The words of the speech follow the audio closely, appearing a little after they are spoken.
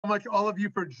much, all of you,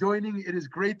 for joining. It is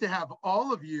great to have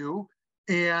all of you,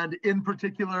 and in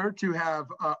particular to have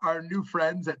our new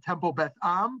friends at Temple Beth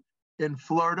Am in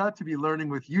Florida to be learning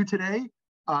with you today.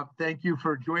 Thank you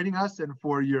for joining us and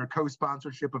for your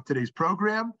co-sponsorship of today's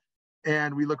program.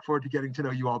 And we look forward to getting to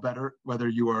know you all better, whether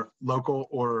you are local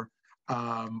or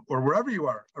wherever you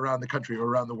are around the country or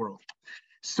around the world.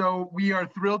 So we are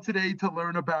thrilled today to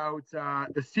learn about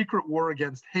the secret war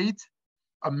against hate,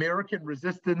 American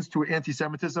resistance to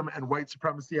anti-Semitism and white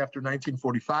supremacy after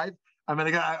 1945.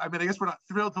 I guess we're not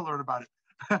thrilled to learn about it,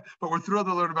 but we're thrilled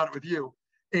to learn about it with you.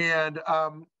 And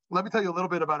let me tell you a little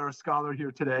bit about our scholar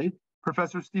here today.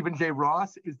 Professor Stephen J.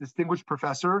 Ross is Distinguished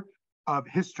Professor of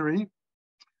History,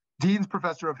 Dean's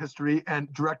Professor of History,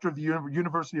 and Director of the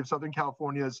University of Southern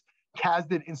California's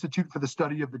Kasdan Institute for the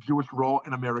Study of the Jewish Role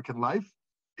in American Life.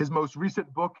 His most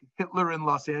recent book, Hitler in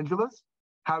Los Angeles,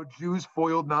 How Jews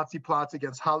Foiled Nazi Plots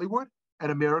Against Hollywood,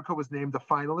 and America was named the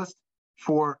finalist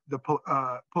for the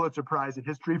Pulitzer Prize in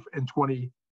History in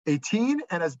 2018,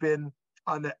 and has been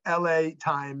on the LA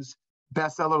Times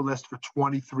bestseller list for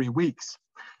 23 weeks.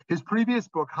 His previous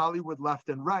book, Hollywood Left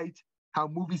and Right, How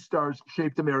Movie Stars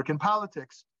Shaped American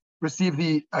Politics, received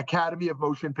the Academy of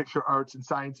Motion Picture Arts and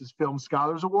Sciences Film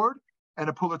Scholars Award and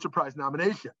a Pulitzer Prize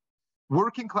nomination.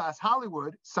 Working Class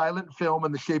Hollywood, Silent Film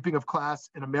and the Shaping of Class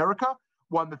in America,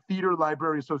 won the Theater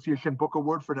Library Association Book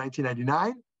Award for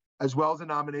 1999, as well as a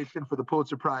nomination for the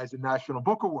Pulitzer Prize and National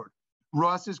Book Award.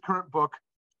 Ross's current book,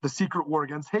 The Secret War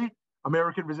Against Hate,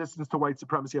 American Resistance to White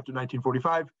Supremacy After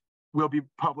 1945, will be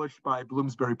published by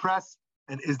Bloomsbury Press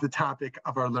and is the topic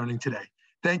of our learning today.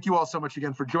 Thank you all so much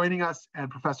again for joining us.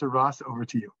 And Professor Ross, over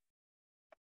to you.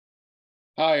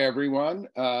 Hi, everyone.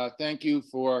 Thank you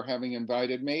for having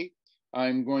invited me.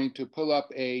 I'm going to pull up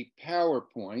a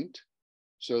PowerPoint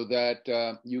so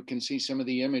that you can see some of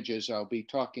the images I'll be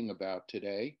talking about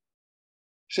today.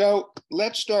 So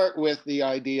let's start with the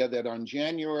idea that on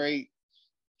January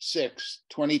 6,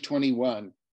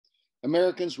 2021,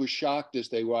 Americans were shocked as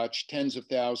they watched tens of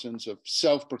thousands of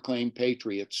self-proclaimed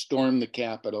patriots storm the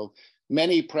Capitol,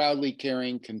 many proudly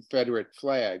carrying Confederate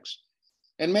flags.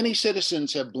 And many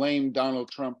citizens have blamed Donald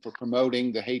Trump for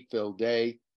promoting the hate-filled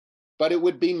day, but it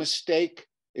would be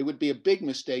a big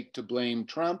mistake to blame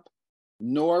Trump,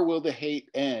 nor will the hate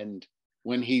end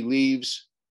when he leaves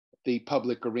the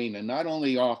public arena, not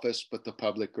only office, but the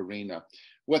public arena.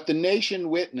 What the nation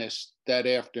witnessed that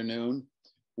afternoon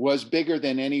was bigger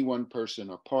than any one person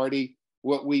or party.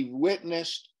 What we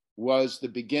witnessed was the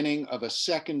beginning of a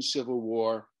second civil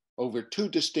war over two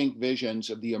distinct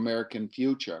visions of the American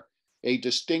future, two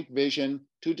distinct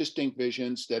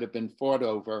visions that have been fought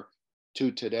over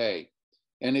to today.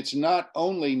 And it's not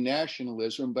only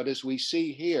nationalism, but as we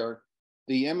see here,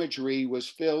 the imagery was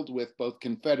filled with both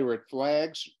Confederate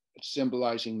flags,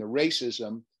 symbolizing the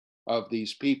racism of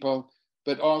these people,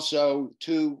 but also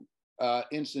two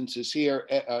instances here,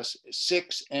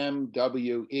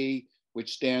 6MWE,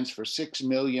 which stands for 6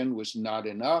 million was not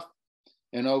enough.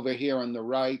 And over here on the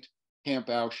right, Camp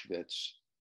Auschwitz.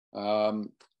 Well,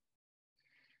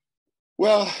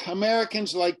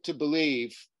 Americans like to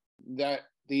believe that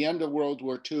the end of World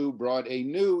War II brought a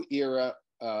new era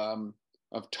of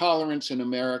tolerance in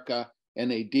America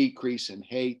and a decrease in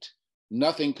hate.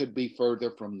 Nothing could be further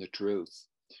from the truth.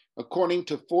 According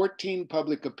to 14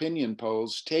 public opinion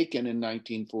polls taken in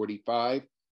 1945,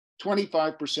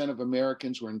 25% of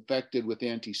Americans were infected with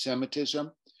anti-Semitism,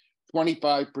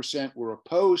 25% were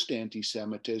opposed to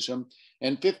anti-Semitism,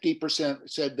 and 50%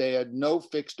 said they had no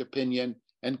fixed opinion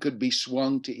and could be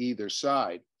swung to either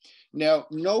side. Now,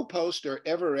 no pollster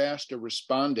ever asked a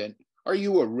respondent, "Are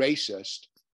you a racist?"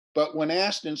 But when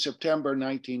asked in September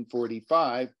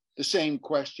 1945, the same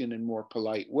question in more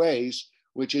polite ways,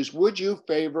 which is, would you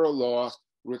favor a law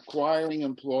requiring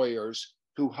employers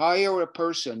to hire a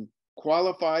person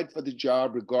qualified for the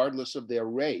job regardless of their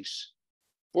race?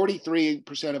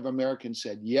 43% of Americans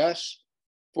said yes,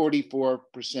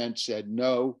 44% said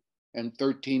no, and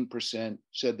 13%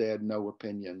 said they had no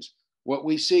opinions. What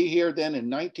we see here then in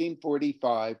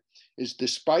 1945 is,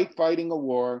 despite fighting a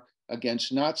war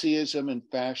against Nazism and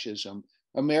fascism,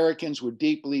 Americans were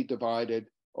deeply divided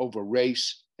over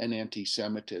race and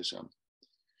anti-Semitism.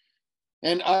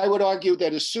 And I would argue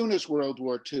that as soon as World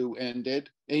War II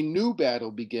ended, a new battle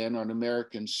began on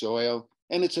American soil,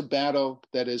 and it's a battle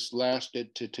that has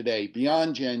lasted to today.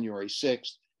 Beyond January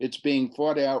 6th, it's being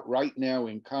fought out right now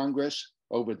in Congress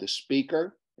over the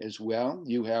speaker as well.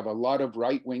 You have a lot of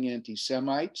right-wing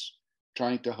anti-Semites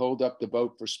trying to hold up the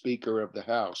vote for Speaker of the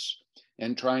House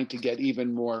and trying to get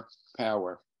even more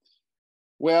power.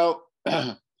 Well,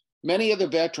 many of the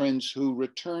veterans who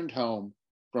returned home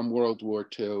from World War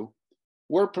II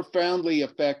were profoundly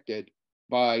affected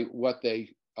by what they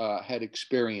had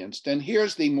experienced. And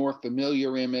here's the more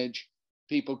familiar image.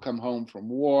 People come home from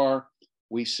war.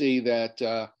 We see that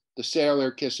the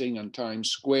sailor kissing on Times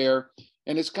Square,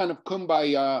 and it's kind of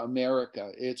kumbaya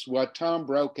America. It's what Tom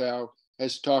Brokaw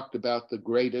has talked about, the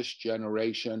greatest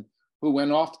generation, who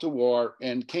went off to war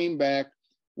and came back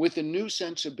with a new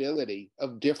sensibility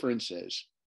of differences.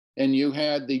 And you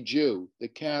had the Jew, the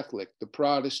Catholic, the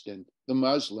Protestant, the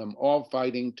Muslim, all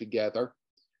fighting together.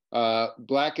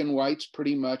 Black and whites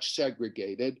pretty much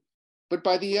segregated. But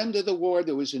by the end of the war,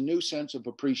 there was a new sense of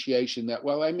appreciation that,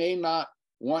 while I may not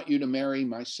want you to marry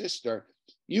my sister,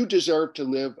 you deserve to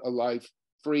live a life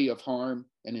free of harm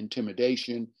and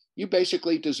intimidation. You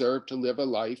basically deserve to live a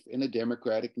life in a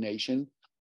democratic nation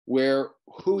where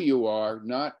who you are,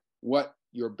 not what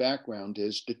your background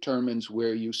is, determines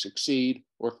where you succeed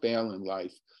or fail in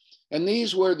life. And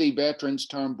these were the veterans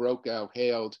Tom Brokaw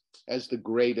hailed as the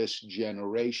greatest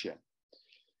generation.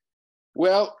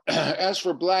 Well, as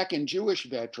for Black and Jewish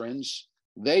veterans,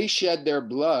 they shed their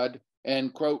blood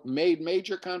and, quote, made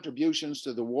major contributions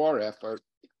to the war effort.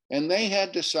 And they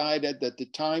had decided that the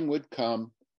time had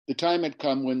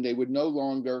come when they would no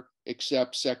longer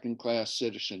accept second-class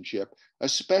citizenship,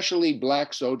 especially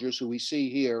Black soldiers who we see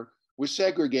here were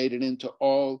segregated into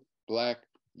all Black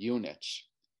units.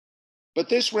 But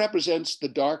this represents the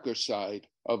darker side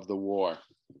of the war.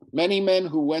 Many men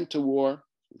who went to war,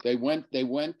 they went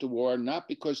to war not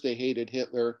because they hated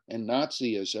Hitler and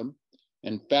Nazism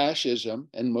and fascism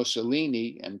and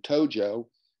Mussolini and Tojo.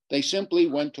 They simply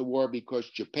went to war because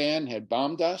Japan had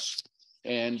bombed us.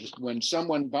 And when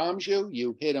someone bombs you,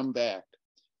 you hit them back.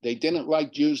 They didn't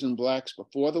like Jews and Blacks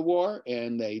before the war,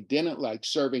 and they didn't like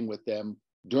serving with them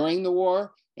during the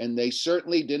war, and they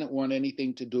certainly didn't want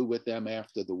anything to do with them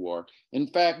after the war. In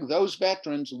fact, those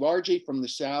veterans, largely from the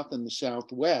South and the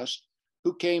Southwest,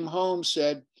 who came home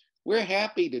said, we're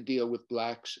happy to deal with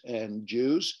Blacks and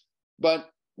Jews,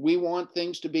 but we want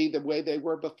things to be the way they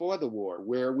were before the war,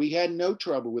 where we had no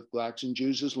trouble with Blacks and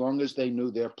Jews as long as they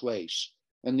knew their place.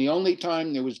 And the only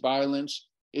time there was violence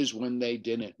is when they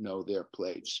didn't know their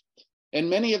place. And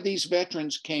many of these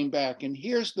veterans came back. And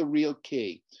here's the real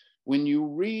key. When you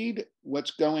read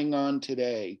what's going on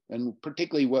today, and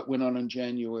particularly what went on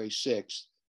January 6th,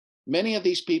 many of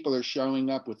these people are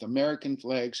showing up with American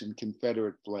flags and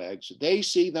Confederate flags. They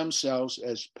see themselves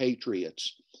as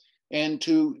patriots. And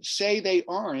to say they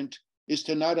aren't is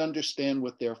to not understand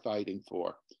what they're fighting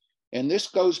for. And this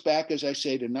goes back, as I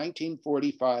say, to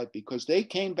 1945, because they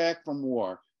came back from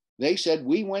war. They said,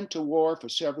 we went to war for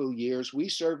several years. We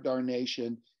served our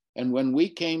nation. And when we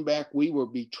came back, we were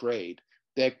betrayed.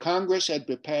 That Congress had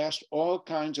passed all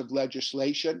kinds of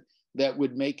legislation that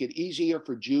would make it easier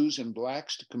for Jews and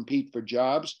Blacks to compete for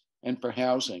jobs and for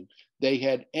housing. They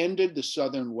had ended the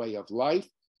Southern way of life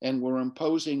and were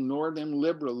imposing Northern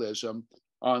liberalism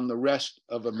on the rest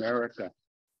of America.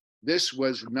 This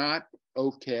was not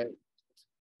okay.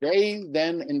 They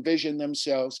then envisioned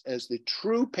themselves as the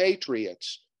true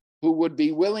patriots who would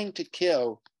be willing to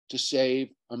kill to save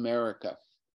America.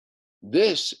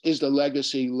 This is the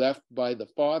legacy left by the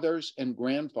fathers and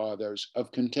grandfathers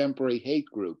of contemporary hate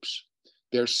groups.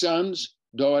 Their sons,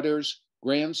 daughters,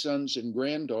 grandsons, and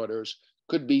granddaughters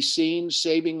could be seen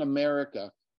saving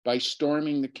America by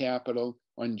storming the Capitol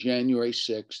on January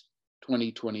 6,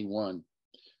 2021.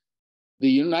 The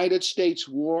United States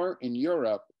war in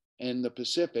Europe and the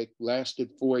Pacific lasted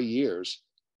 4 years,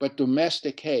 but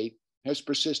domestic hate has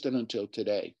persisted until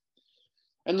today.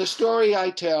 And the story I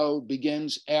tell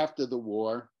begins after the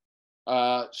war,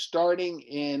 starting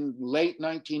in late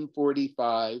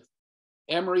 1945.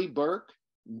 Emory Burke,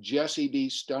 Jesse B.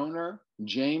 Stoner,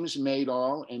 James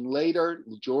Madole, and later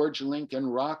George Lincoln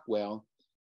Rockwell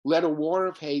led a war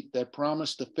of hate that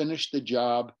promised to finish the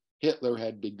job Hitler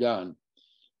had begun.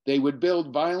 They would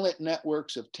build violent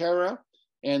networks of terror,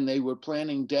 and they were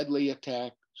planning deadly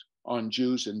attacks on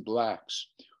Jews and Blacks.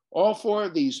 All four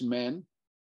of these men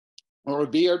are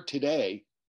revered today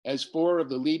as four of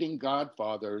the leading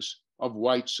godfathers of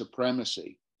white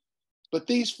supremacy. But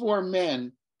these four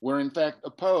men were in fact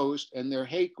opposed, and their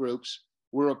hate groups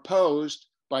were opposed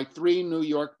by three New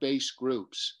York-based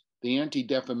groups: the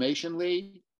Anti-Defamation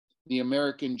League, the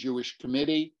American Jewish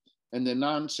Committee, and the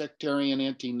non-sectarian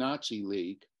Anti-Nazi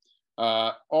League,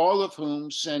 all of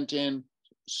whom sent in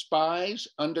spies,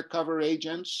 undercover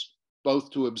agents,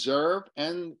 both to observe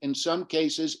and, in some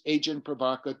cases, agent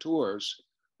provocateurs,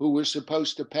 who were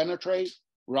supposed to penetrate,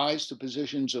 rise to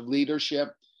positions of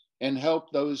leadership, and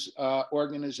help those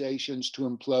organizations to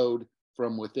implode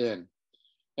from within.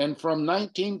 And from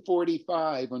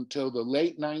 1945 until the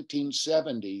late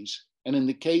 1970s, And in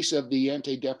the case of the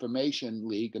Anti-Defamation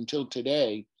League, until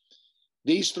today,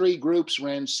 these three groups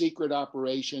ran secret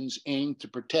operations aimed to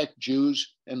protect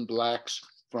Jews and Blacks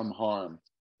from harm.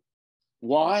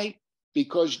 Why?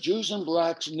 Because Jews and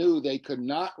Blacks knew they could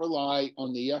not rely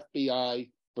on the FBI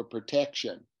for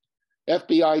protection.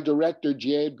 FBI Director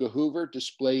J. Edgar Hoover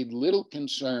displayed little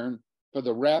concern for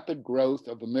the rapid growth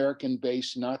of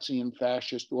American-based Nazi and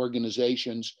fascist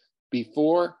organizations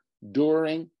before,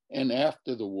 during, and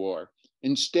after the war.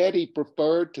 Instead, he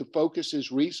preferred to focus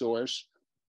his resource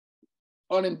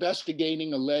on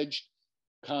investigating alleged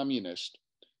communists.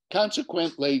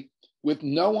 Consequently, with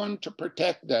no one to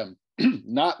protect them,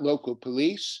 not local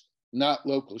police, not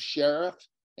local sheriff,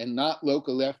 and not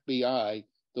local FBI,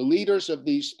 the leaders of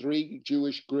these three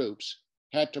Jewish groups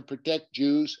had to protect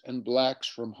Jews and Blacks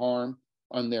from harm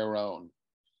on their own.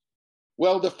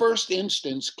 Well, the first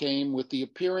instance came with the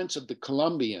appearance of the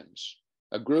Colombians,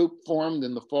 a group formed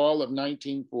in the fall of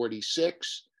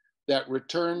 1946 that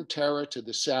returned terror to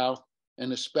the South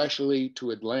and especially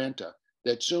to Atlanta,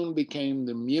 that soon became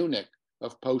the Munich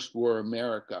of post-war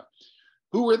America.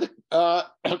 Who were the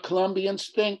Colombians?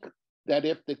 Think that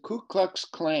if the Ku Klux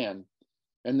Klan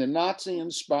and the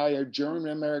Nazi-inspired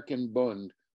German-American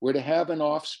Bund were to have an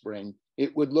offspring,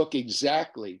 it would look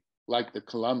exactly like the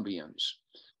Colombians.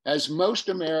 As most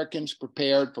Americans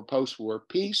prepared for post-war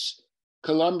peace,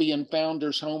 Colombian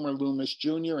founders Homer Loomis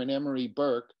Jr. and Emory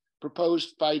Burke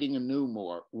proposed fighting a new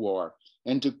war.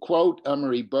 And to quote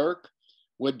Emory Burke,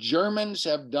 "What Germans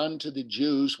have done to the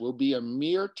Jews will be a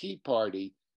mere tea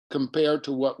party compared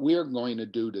to what we're going to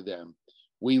do to them.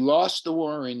 We lost the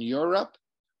war in Europe,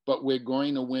 but we're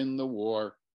going to win the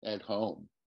war at home."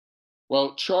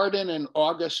 Well, charted in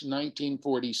August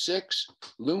 1946,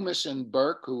 Loomis and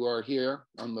Burke, who are here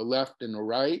on the left and the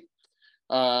right,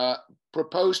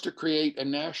 proposed to create a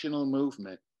national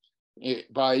movement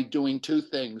by doing two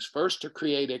things. First, to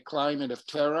create a climate of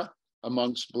terror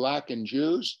amongst Black and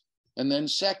Jews, and then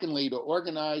secondly, to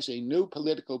organize a new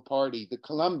political party, the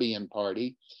Colombian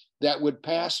Party, that would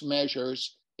pass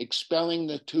measures expelling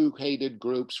the two hated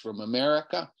groups from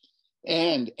America,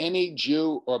 and any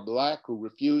Jew or Black who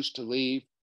refused to leave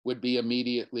would be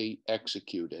immediately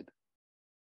executed.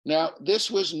 Now, this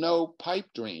was no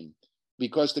pipe dream,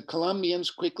 because the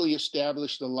Colombians quickly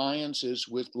established alliances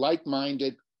with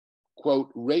like-minded,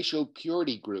 quote, racial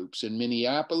purity groups in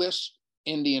Minneapolis,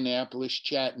 Indianapolis,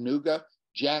 Chattanooga,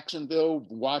 Jacksonville,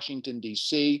 Washington,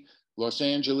 D.C., Los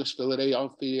Angeles,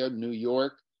 Philadelphia, New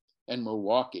York, and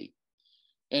Milwaukee.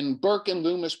 And Burke and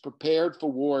Loomis prepared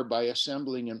for war by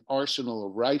assembling an arsenal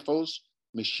of rifles,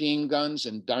 machine guns,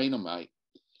 and dynamite.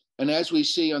 And as we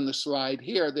see on the slide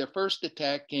here, their first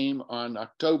attack came on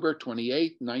October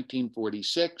 28,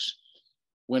 1946,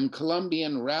 when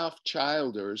Colombian Ralph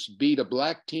Childers beat a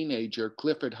Black teenager,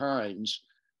 Clifford Hines,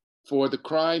 for the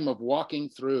crime of walking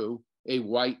through a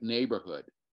white neighborhood.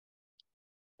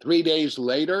 3 days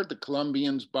later, the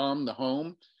Colombians bombed the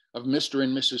home of Mr.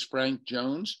 and Mrs. Frank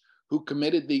Jones, who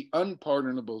committed the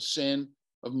unpardonable sin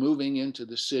of moving into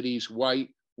the city's white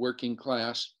working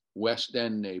class West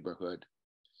End neighborhood.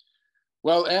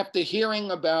 Well, after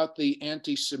hearing about the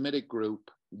anti-Semitic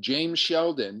group, James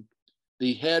Sheldon,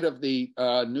 the head of the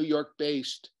New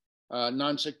York-based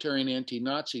non-sectarian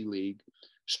anti-Nazi League,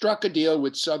 struck a deal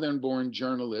with Southern-born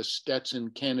journalist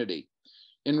Stetson Kennedy.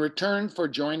 In return for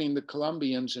joining the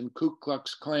Colombians and Ku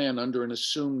Klux Klan under an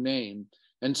assumed name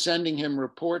and sending him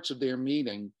reports of their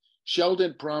meeting,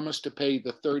 Sheldon promised to pay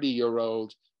the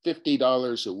 30-year-old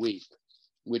 $50 a week,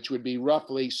 which would be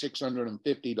roughly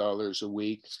 $650 a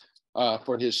week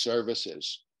for his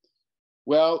services.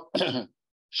 Well,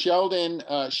 Sheldon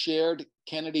shared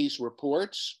Kennedy's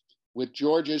reports with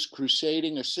Georgia's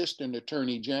crusading Assistant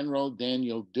Attorney General,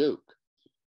 Daniel Duke.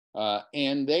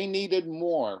 And they needed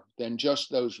more than just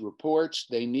those reports.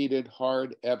 They needed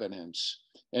hard evidence.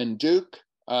 And Duke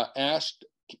asked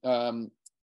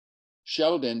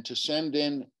Sheldon to send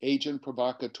in agent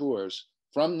provocateurs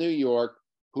from New York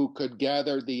who could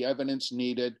gather the evidence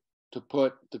needed to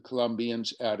put the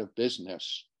Colombians out of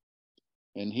business.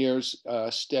 And here's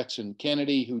Stetson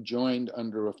Kennedy, who joined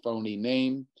under a phony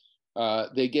name.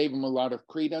 They gave him a lot of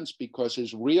credence because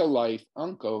his real-life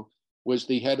uncle was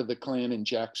the head of the Klan in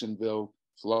Jacksonville,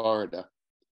 Florida.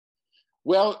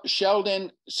 Well,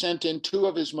 Sheldon sent in two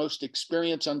of his most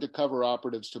experienced undercover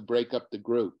operatives to break up the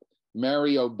group,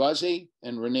 Mario Buzzi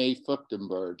and Rene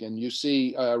Fuchtenberg. And you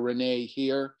see Rene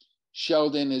here.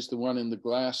 Sheldon is the one in the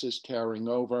glasses towering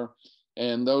over.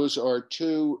 And those are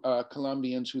two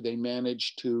Colombians who they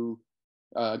managed to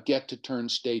get to turn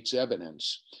state's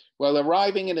evidence. Well,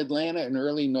 arriving in Atlanta in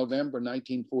early November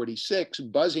 1946,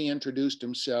 Buzzi introduced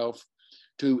himself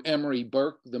to Emory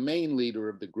Burke, the main leader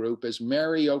of the group, as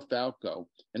Mario Falco,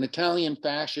 an Italian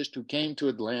fascist who came to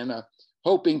Atlanta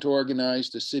hoping to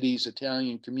organize the city's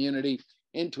Italian community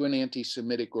into an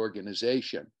anti-Semitic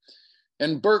organization.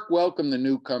 And Burke welcomed the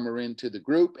newcomer into the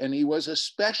group, and he was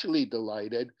especially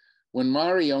delighted when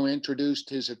Mario introduced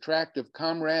his attractive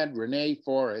comrade, Rene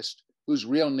Forrest, whose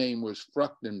real name was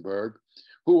Fruchtenberg,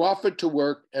 who offered to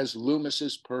work as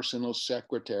Loomis's personal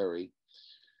secretary.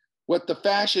 What the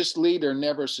fascist leader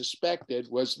never suspected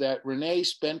was that Rene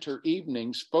spent her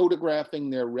evenings photographing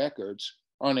their records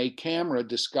on a camera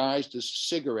disguised as a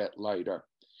cigarette lighter.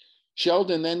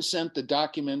 Sheldon then sent the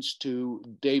documents to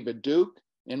David Duke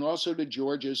and also to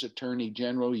Georgia's Attorney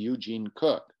General Eugene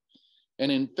Cook. And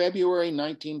in February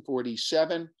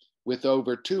 1947, with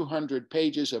over 200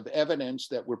 pages of evidence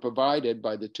that were provided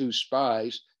by the two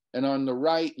spies, and on the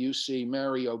right you see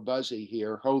Mario Buzzi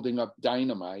here holding up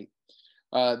dynamite,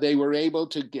 they were able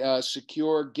to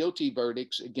secure guilty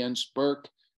verdicts against Burke,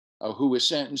 who was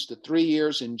sentenced to 3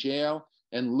 years in jail,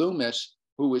 and Loomis,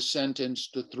 who was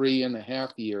sentenced to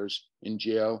 3.5 years in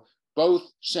jail,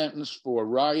 both sentenced for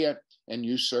riot and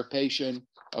usurpation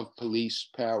of police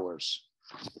powers.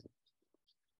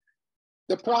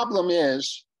 The problem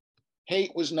is,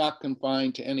 hate was not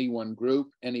confined to any one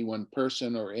group, any one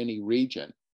person, or any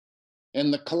region.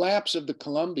 And the collapse of the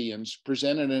Colombians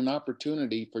presented an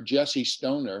opportunity for Jesse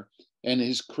Stoner and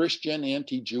his Christian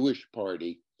anti-Jewish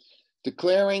party.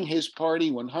 Declaring his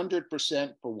party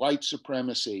 100% for white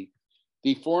supremacy,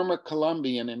 the former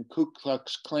Colombian and Ku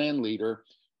Klux Klan leader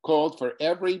called for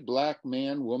every Black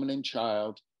man, woman, and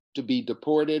child to be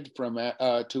deported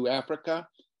to Africa,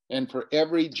 and for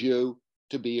every Jew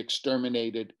to be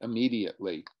exterminated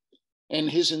immediately. And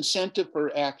his incentive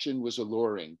for action was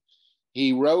alluring.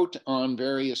 He wrote on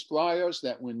various flyers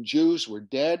that when Jews were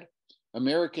dead,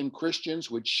 American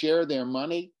Christians would share their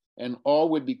money and all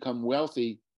would become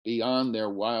wealthy beyond their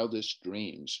wildest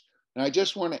dreams. And I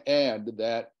just want to add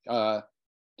that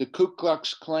the Ku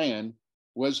Klux Klan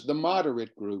was the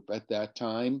moderate group at that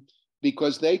time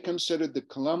because they considered the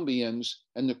Colombians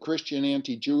and the Christian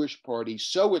anti-Jewish party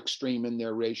so extreme in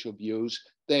their racial views,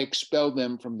 they expelled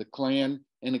them from the Klan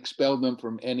and expelled them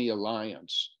from any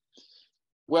alliance.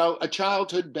 Well, a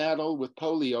childhood battle with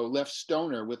polio left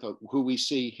Stoner, who we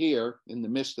see here in the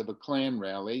midst of a Klan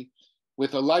rally,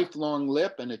 with a lifelong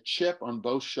lip and a chip on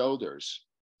both shoulders.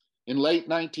 In late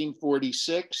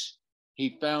 1946,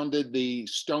 he founded the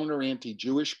Stoner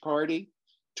Anti-Jewish Party.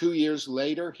 2 years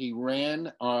later, he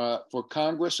ran for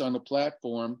Congress on a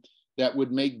platform that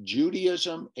would make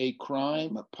Judaism a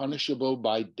crime punishable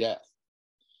by death.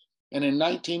 And in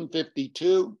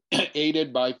 1952,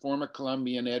 aided by former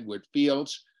Colombian Edward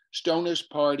Fields, Stoner's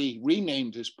party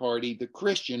renamed his party the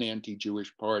Christian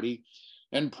Anti-Jewish Party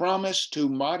and promised to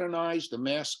modernize the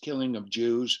mass killing of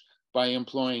Jews by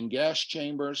employing gas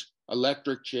chambers,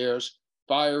 electric chairs,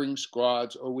 firing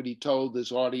squads, or what he told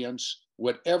his audience,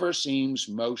 whatever seems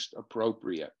most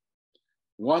appropriate.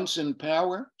 Once in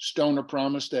power, Stoner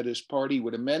promised that his party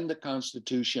would amend the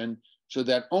Constitution so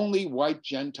that only white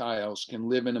Gentiles can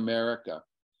live in America.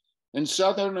 And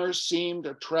Southerners seemed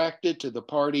attracted to the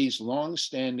party's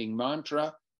long-standing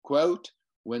mantra, quote,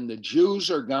 "When the Jews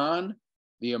are gone,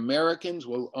 the Americans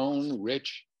will own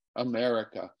rich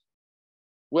America."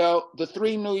 Well, the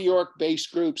three New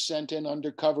York-based groups sent in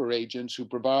undercover agents who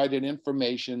provided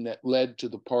information that led to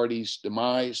the party's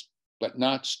demise, but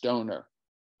not Stoner.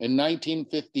 In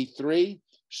 1953,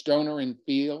 Stoner and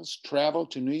Fields traveled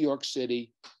to New York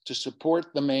City to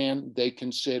support the man they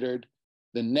considered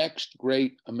the next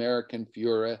great American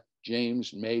Führer,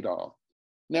 James Madole.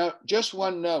 Now, just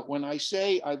one note, when I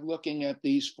say I'm looking at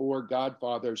these four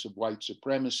godfathers of white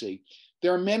supremacy,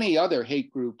 there are many other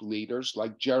hate group leaders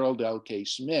like Gerald L.K.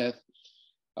 Smith,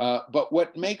 but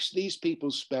what makes these people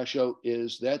special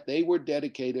is that they were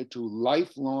dedicated to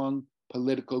lifelong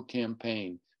political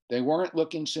campaign. They weren't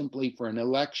looking simply for an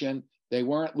election. They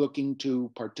weren't looking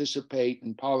to participate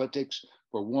in politics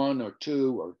for 1 or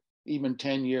 2 or even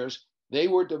 10 years. They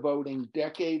were devoting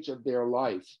decades of their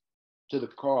life to the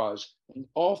cause. And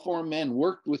all four men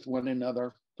worked with one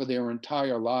another for their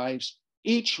entire lives,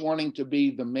 each wanting to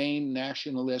be the main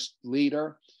nationalist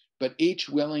leader, but each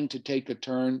willing to take a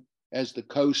turn as the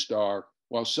co-star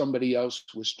while somebody else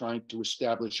was trying to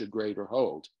establish a greater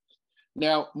hold.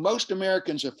 Now, most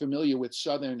Americans are familiar with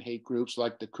Southern hate groups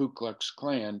like the Ku Klux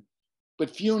Klan, but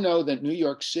few know that New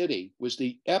York City was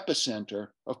the epicenter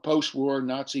of post-war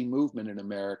Nazi movement in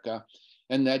America,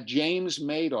 and that James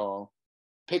Madole,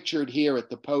 pictured here at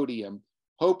the podium,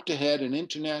 hoped to head an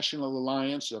international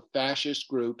alliance of fascist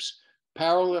groups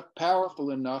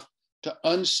powerful enough to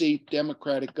unseat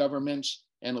democratic governments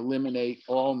and eliminate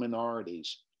all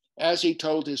minorities. As he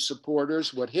told his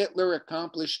supporters, what Hitler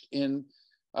accomplished in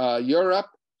Europe,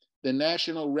 the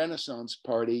National Renaissance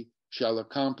Party shall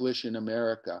accomplish in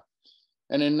America.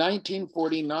 And in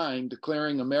 1949,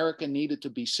 declaring America needed to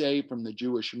be saved from the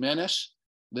Jewish menace,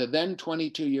 the then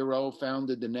 22-year-old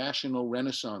founded the National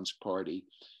Renaissance Party,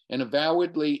 an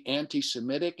avowedly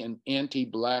anti-Semitic and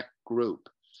anti-Black group.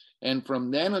 And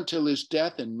from then until his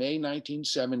death in May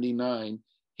 1979,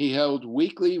 he held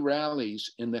weekly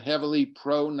rallies in the heavily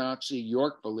pro-Nazi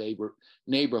Yorkville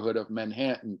neighborhood of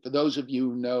Manhattan. For those of you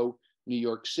who know New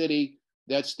York City,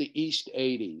 that's the East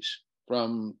 80s,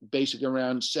 from basically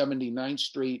around 79th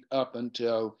Street up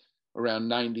until around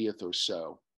 90th or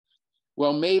so.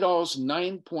 Well, Madole's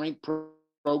 9-point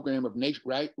program of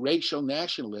racial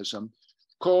nationalism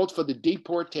called for the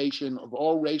deportation of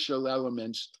all racial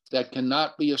elements that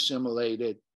cannot be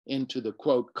assimilated into the,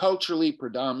 quote, culturally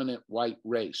predominant white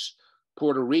race,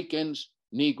 Puerto Ricans,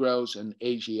 Negroes, and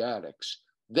Asiatics.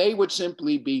 They would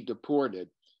simply be deported.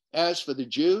 As for the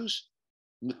Jews,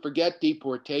 forget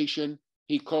deportation.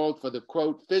 He called for the,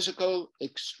 quote,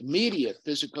 immediate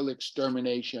physical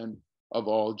extermination of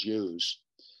all Jews.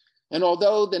 And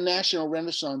although the National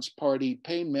Renaissance Party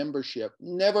paid membership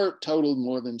never totaled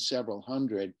more than several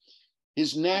hundred,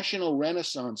 his National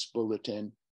Renaissance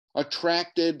Bulletin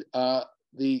attracted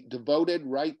the devoted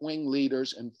right-wing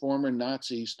leaders and former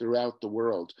Nazis throughout the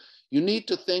world. You need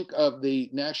to think of the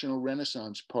National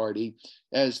Renaissance Party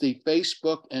as the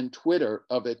Facebook and Twitter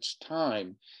of its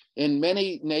time. In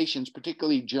many nations,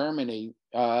 particularly Germany,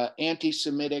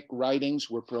 anti-Semitic writings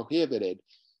were prohibited.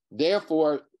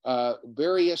 Therefore,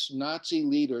 various Nazi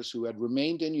leaders who had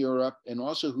remained in Europe and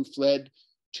also who fled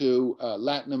to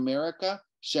Latin America,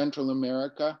 Central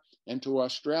America, and to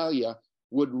Australia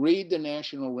would read the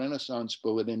National Renaissance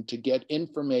Bulletin to get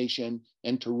information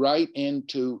and to write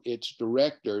into its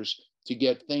directors to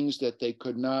get things that they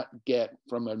could not get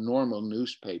from a normal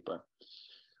newspaper.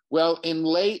 Well, in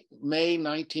late May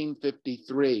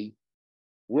 1953,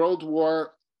 World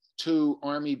War II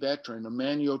Army veteran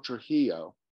Emmanuel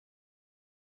Trujillo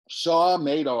saw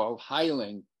Madole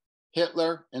hailing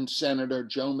Hitler and Senator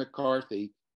Joe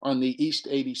McCarthy on the East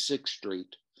 86th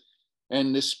Street.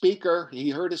 And the speaker, he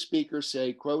heard a speaker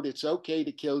say, quote, "It's okay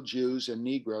to kill Jews and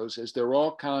Negroes as they're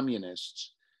all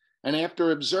communists." And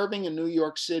after observing a New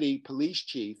York City police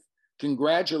chief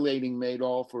congratulating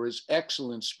Madole for his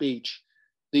excellent speech,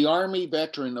 the Army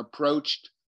veteran approached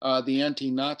the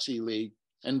Anti-Nazi League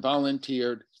and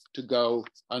volunteered to go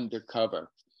undercover.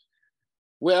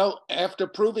 Well, after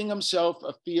proving himself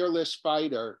a fearless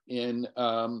fighter in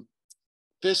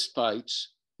fistfights,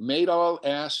 Madole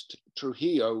asked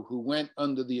Trujillo, who went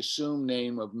under the assumed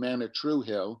name of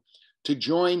Trujillo, to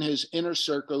join his inner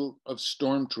circle of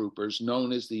stormtroopers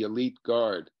known as the Elite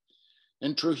Guard.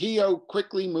 And Trujillo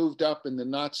quickly moved up in the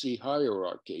Nazi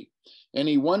hierarchy, and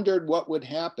he wondered what would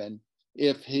happen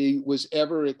if he was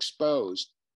ever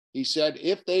exposed. He said,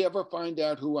 "If they ever find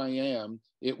out who I am,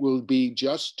 it will be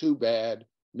just too bad,"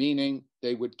 meaning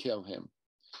they would kill him.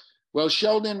 Well,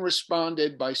 Sheldon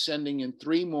responded by sending in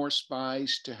 3 more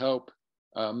spies to help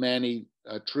Manny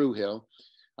Trujillo.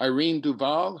 Irene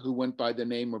Duval, who went by the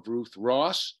name of Ruth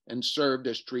Ross and served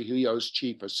as Trujillo's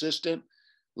chief assistant.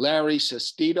 Larry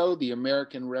Sestito, the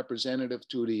American representative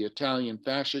to the Italian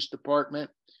Fascist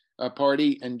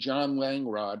Party, and John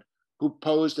Langrod, who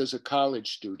posed as a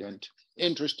college student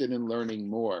interested in learning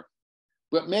more.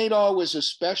 But Madole was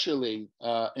especially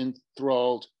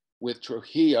enthralled with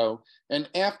Trujillo, and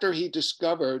after he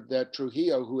discovered that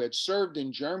Trujillo, who had served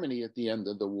in Germany at the end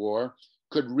of the war,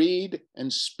 could read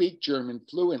and speak German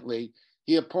fluently,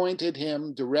 he appointed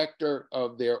him director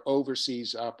of their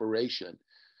overseas operation,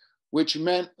 which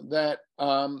meant that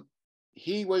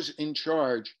he was in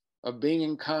charge of being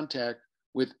in contact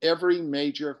with every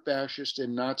major fascist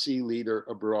and Nazi leader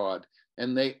abroad.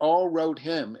 And they all wrote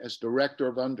him as director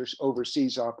of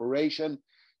overseas operation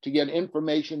to get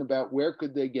information about where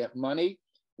could they get money,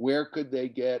 where could they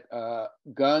get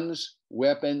guns,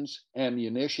 weapons,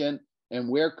 ammunition, and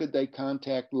where could they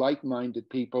contact like-minded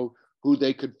people who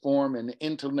they could form an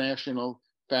international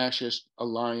fascist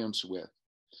alliance with.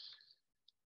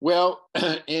 Well,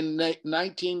 in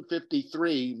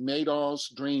 1953, Madole's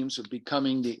dreams of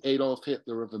becoming the Adolf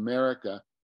Hitler of America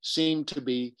seemed to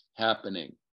be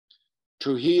happening.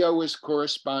 Trujillo was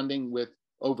corresponding with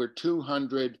over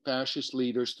 200 fascist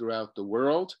leaders throughout the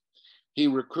world. He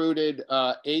recruited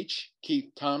H.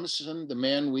 Keith Thompson, the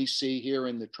man we see here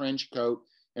in the trench coat,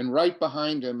 and right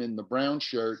behind him in the brown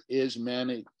shirt is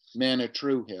Manny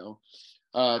Trujillo.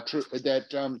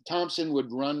 Thompson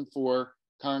would run for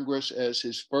Congress as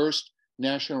his first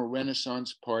National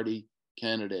Renaissance Party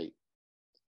candidate.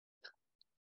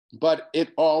 But it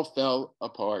all fell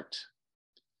apart.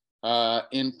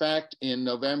 In fact, in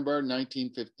November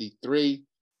 1953,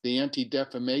 the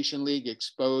Anti-Defamation League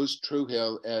exposed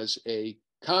Trujillo as a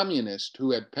communist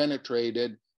who had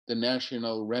penetrated the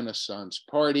National Renaissance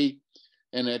Party.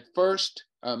 And at first,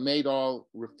 Madole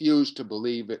refused to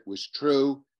believe it was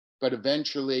true, but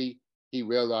eventually he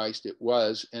realized it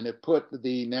was, and it put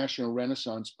the National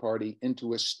Renaissance Party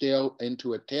into a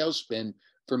tailspin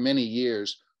for many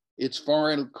years. Its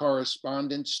foreign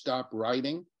correspondents stopped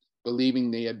writing,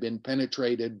 believing they had been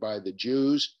penetrated by the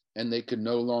Jews and they could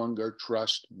no longer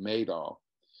trust Madole.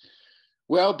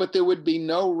 Well, but there would be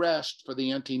no rest for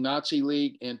the Anti-Nazi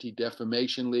League,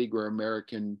 Anti-Defamation League, or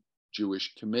American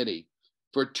Jewish Committee,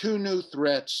 for two new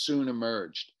threats soon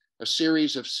emerged: a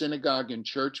series of synagogue and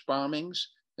church bombings,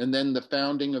 and then the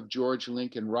founding of George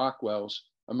Lincoln Rockwell's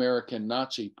American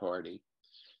Nazi Party.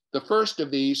 The first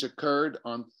of these occurred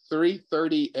on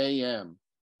 3:30 a.m.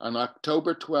 on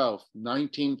October 12,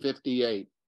 1958.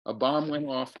 A bomb went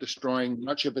off, destroying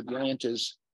much of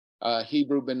Atlanta's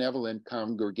Hebrew Benevolent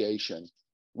congregation,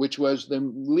 which was the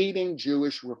leading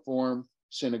Jewish Reform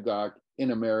synagogue in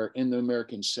the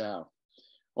American South.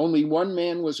 Only one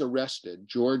man was arrested,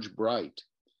 George Bright.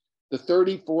 The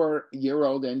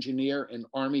 34-year-old engineer and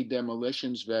Army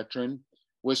demolitions veteran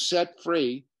was set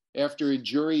free after a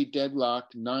jury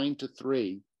deadlocked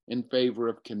 9-3 in favor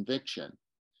of conviction.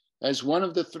 As one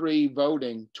of the three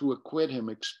voting to acquit him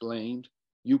explained,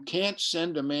 "You can't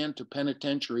send a man to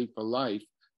penitentiary for life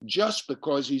just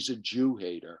because he's a Jew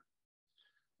hater."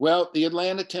 Well, the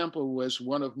Atlanta Temple was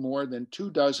one of more than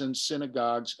 24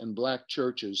 synagogues and Black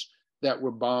churches that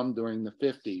were bombed during the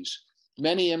 50s,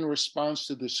 many in response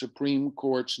to the Supreme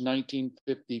Court's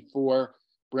 1954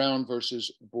 Brown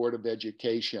versus Board of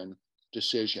Education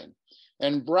decision.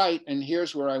 And Bright, and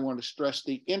here's where I want to stress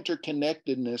the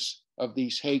interconnectedness of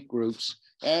these hate groups.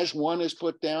 As one is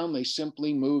put down, they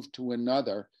simply move to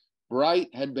another.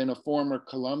 Bright had been a former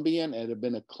Colombian and had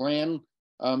been a Klan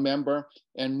member,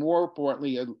 and more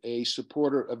importantly, a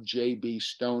supporter of J.B.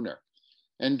 Stoner.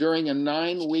 And during a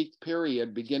 9-week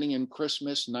period beginning in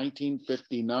Christmas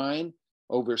 1959,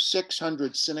 over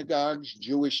 600 synagogues,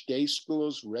 Jewish day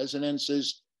schools,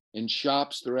 residences, and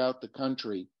shops throughout the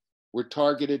country were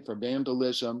targeted for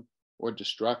vandalism or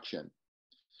destruction.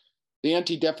 The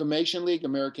Anti-Defamation League,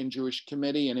 American Jewish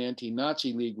Committee, and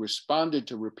Anti-Nazi League responded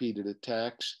to repeated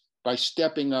attacks by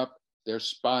stepping up their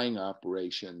spying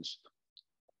operations.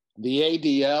 The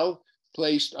ADL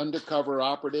placed undercover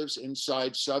operatives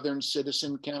inside Southern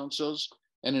citizen councils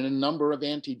and in a number of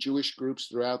anti-Jewish groups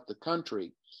throughout the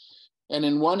country. And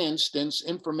in one instance,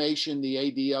 information the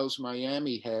ADL's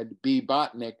Miami head, B.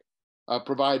 Botnick,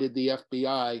 provided the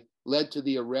FBI led to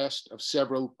the arrest of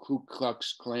several Ku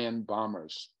Klux Klan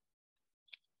bombers.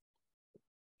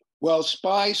 Well,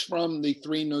 spies from the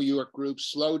three New York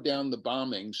groups slowed down the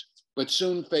bombings, but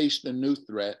soon faced a new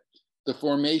threat: the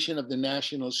formation of the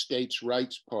National States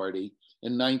Rights Party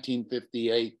in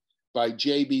 1958 by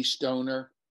J.B.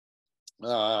 Stoner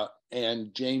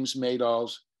and James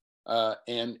Madole's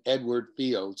and Edward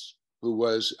Fields, who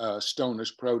was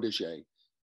Stoner's protege.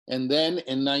 And then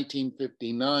in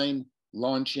 1959,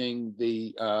 launching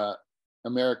the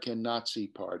American Nazi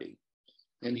Party.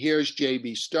 And here's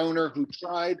J.B. Stoner, who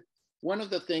tried. One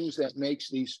of the things that makes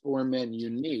these four men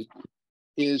unique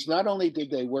is not only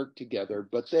did they work together,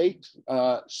 but they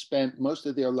spent most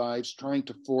of their lives trying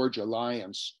to forge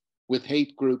alliance with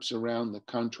hate groups around the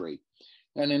country.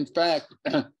 And in fact,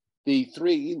 the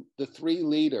three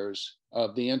leaders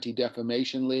of the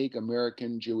Anti-Defamation League,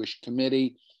 American Jewish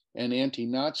Committee, and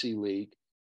Anti-Nazi League,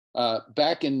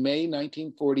 back in May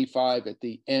 1945, at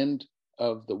the end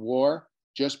of the war,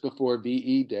 just before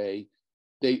VE Day,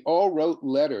 they all wrote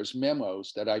letters,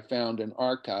 memos that I found in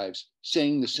archives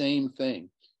saying the same thing,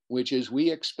 which is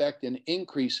we expect an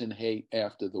increase in hate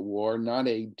after the war, not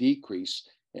a decrease.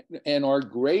 And our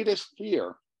greatest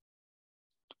fear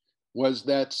was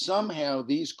that somehow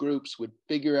these groups would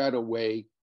figure out a way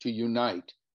to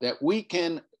unite, that we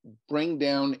can bring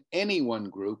down any one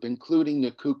group, including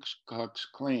the Ku Klux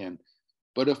Klan.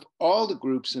 But if all the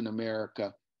groups in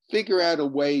America figure out a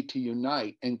way to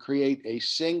unite and create a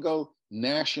single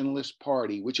nationalist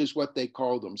party, which is what they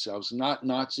call themselves, not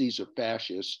Nazis or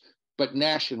fascists, but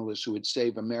nationalists who would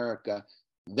save America,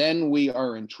 then we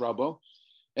are in trouble.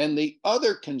 And the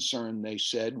other concern, they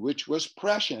said, which was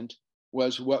prescient,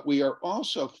 was what we are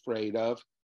also afraid of,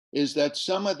 is that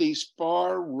some of these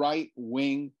far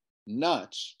right-wing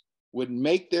nuts would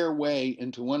make their way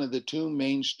into one of the two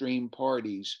mainstream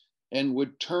parties and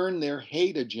would turn their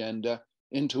hate agenda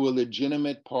into a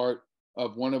legitimate part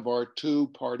of one of our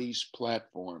two parties'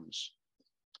 platforms.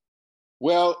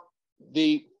 Well,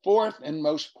 the fourth and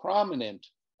most prominent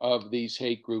of these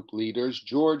hate group leaders,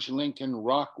 George Lincoln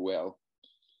Rockwell,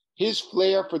 his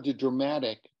flair for the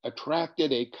dramatic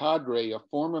attracted a cadre of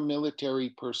former military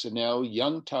personnel,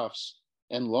 young toughs,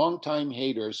 and longtime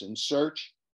haters in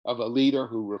search of a leader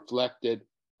who reflected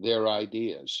their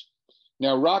ideas.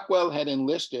 Now, Rockwell had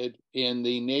enlisted in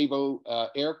the Naval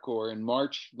Air Corps in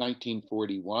March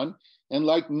 1941, and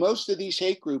like most of these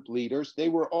hate group leaders, they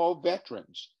were all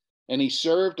veterans. And he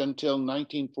served until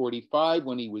 1945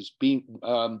 when he was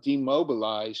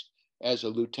demobilized as a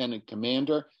lieutenant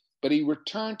commander, but he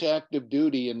returned to active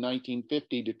duty in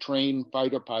 1950 to train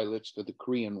fighter pilots for the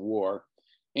Korean War.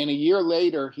 And a year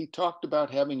later, he talked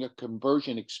about having a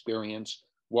conversion experience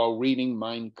while reading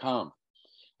Mein Kampf.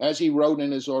 As he wrote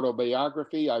in his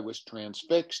autobiography, I was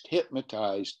transfixed,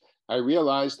 hypnotized. I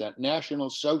realized that National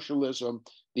Socialism,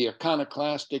 the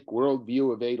iconoclastic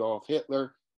worldview of Adolf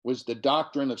Hitler, was the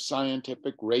doctrine of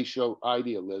scientific racial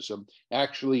idealism,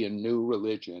 actually a new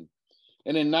religion.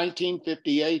 And in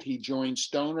 1958, he joined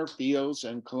Stoner, Fields,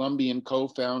 and Colombian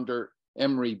co-founder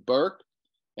Emory Burke,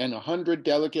 and 100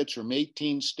 delegates from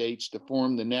 18 states to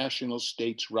form the National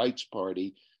States' Rights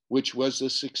Party, which was the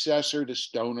successor to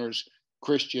Stoner's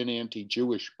Christian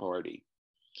anti-Jewish party.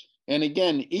 And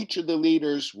again, each of the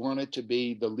leaders wanted to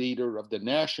be the leader of the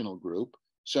national group.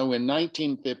 So in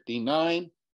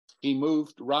 1959,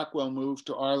 Rockwell moved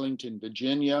to Arlington,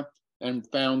 Virginia, and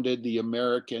founded the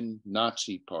American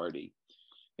Nazi Party.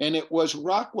 And it was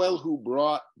Rockwell who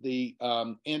brought the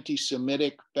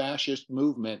anti-Semitic fascist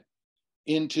movement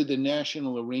into the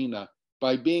national arena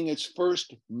by being its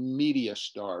first media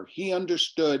star. He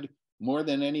understood more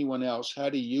than anyone else how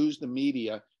to use the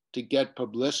media to get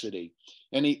publicity.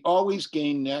 And he always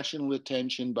gained national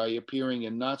attention by appearing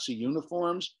in Nazi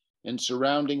uniforms and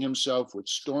surrounding himself with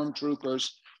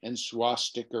stormtroopers and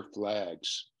swastika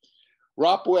flags.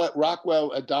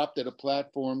 Rockwell adopted a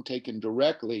platform taken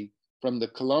directly from the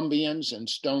Colombians and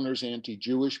Stoners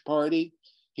anti-Jewish party.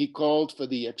 He called for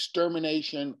the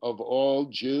extermination of all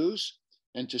Jews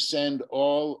and to send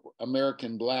all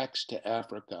American blacks to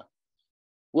Africa.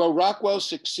 Well, Rockwell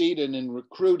succeeded in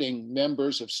recruiting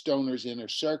members of Stoner's inner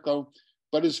circle,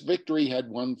 but his victory had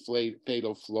one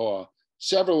fatal flaw.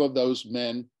 Several of those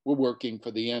men were working for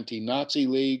the Anti-Nazi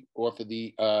League or for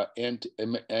the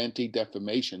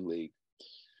Anti-Defamation League.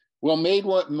 Well,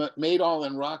 Madole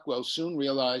and Rockwell soon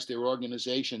realized their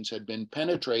organizations had been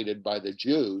penetrated by the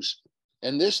Jews,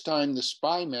 and this time the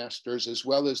spy masters as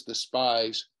well as the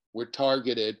spies were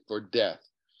targeted for death.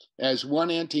 As one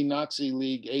Anti-Nazi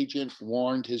League agent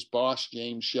warned his boss,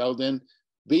 James Sheldon,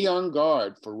 be on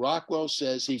guard, for Rockwell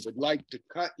says he would like to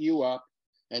cut you up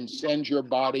and send your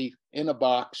body in a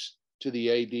box to the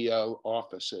ADL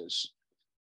offices.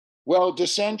 Well,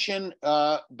 dissension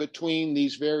between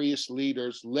these various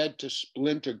leaders led to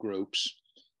splinter groups.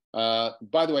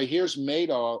 By the way, here's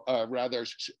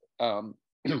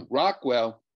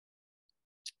Rockwell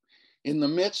in the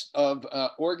midst of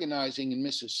organizing in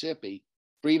Mississippi,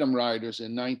 Freedom Riders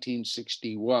in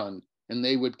 1961, and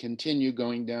they would continue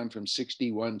going down from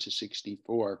 61 to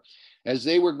 64. As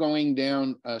they were going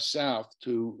down south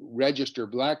to register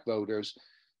black voters,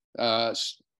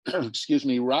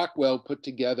 Rockwell put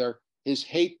together his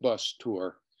hate bus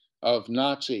tour of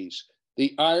Nazis.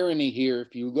 The irony here,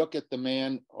 if you look at the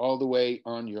man all the way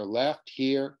on your left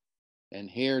here and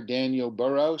here, Daniel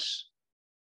Burroughs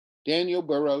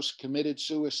committed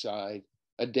suicide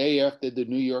a day after the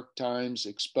New York Times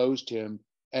exposed him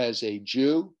as a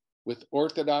Jew with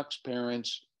Orthodox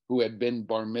parents who had been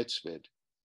bar mitzvahed.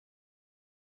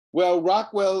 Well,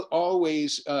 Rockwell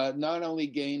always not only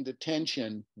gained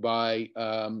attention by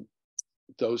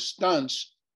those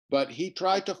stunts, but he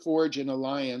tried to forge an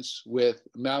alliance with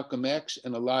Malcolm X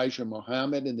and Elijah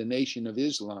Muhammad in the Nation of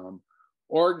Islam,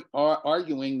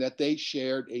 arguing that they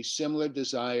shared a similar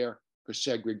desire for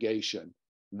segregation,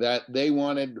 that they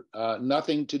wanted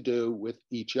nothing to do with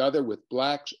each other, with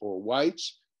blacks or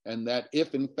whites, and that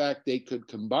if in fact they could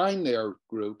combine their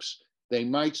groups, they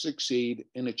might succeed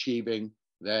in achieving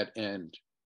that end.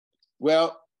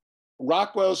 Well,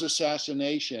 Rockwell's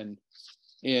assassination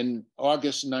in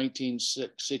August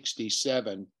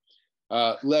 1967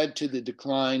 led to the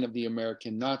decline of the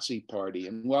American Nazi Party.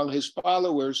 And while his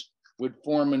followers would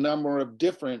form a number of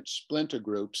different splinter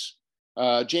groups,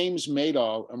 James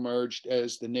Madole emerged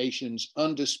as the nation's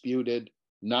undisputed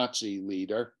Nazi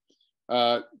leader,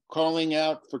 calling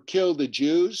out for kill the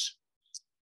Jews.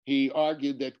 He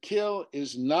argued that kill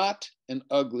is not an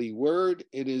ugly word.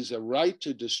 It is a right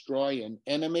to destroy an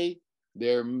enemy.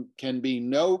 There can be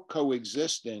no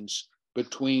coexistence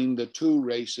between the two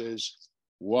races,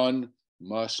 one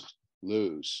must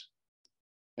lose.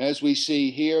 As we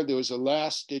see here, there was a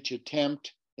last-ditch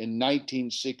attempt in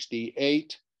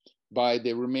 1968 by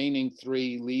the remaining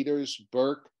three leaders,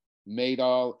 Burke,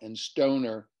 Madole, and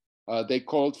Stoner. They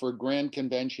called for a grand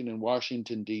convention in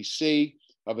Washington, D.C.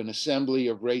 of an assembly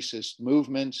of racist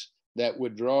movements that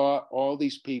would draw all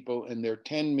these people and their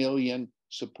 10 million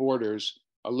supporters,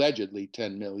 allegedly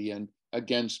 10 million,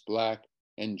 against Black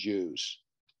and Jews.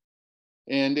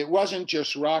 And it wasn't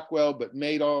just Rockwell, but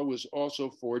Madole was also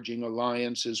forging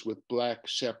alliances with Black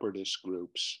separatist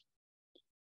groups.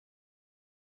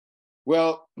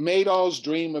 Well, Madole's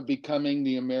dream of becoming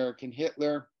the American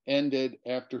Hitler ended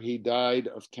after he died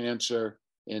of cancer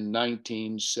in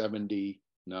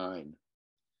 1979.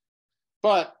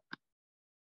 But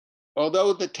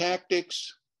although the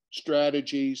tactics,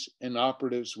 strategies, and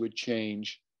operatives would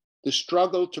change, the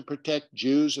struggle to protect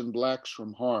Jews and Blacks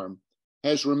from harm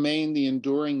has remained the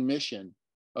enduring mission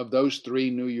of those three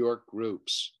New York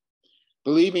groups.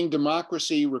 Believing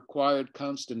democracy required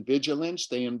constant vigilance,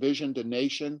 they envisioned a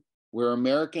nation where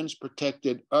Americans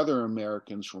protected other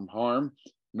Americans from harm,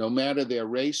 no matter their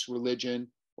race, religion,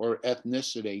 or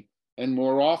ethnicity. And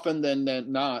more often than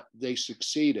not, they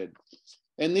succeeded.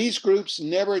 And these groups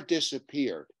never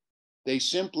disappeared. They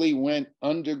simply went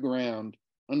underground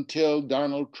until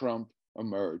Donald Trump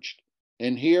emerged.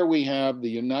 And here we have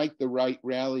the Unite the Right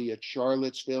rally at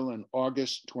Charlottesville in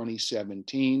August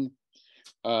 2017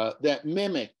 that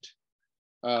mimicked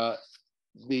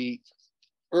the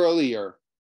earlier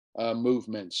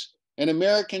movements. And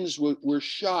Americans were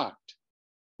shocked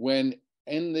when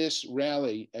in this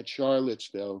rally at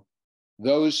Charlottesville,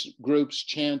 those groups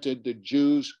chanted, "The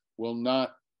Jews will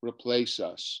not replace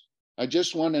us." I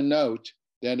just want to note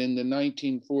that in the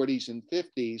 1940s and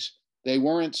 50s, they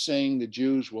weren't saying the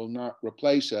Jews will not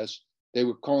replace us. They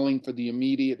were calling for the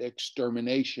immediate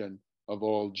extermination of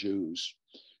all Jews.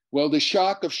 Well, the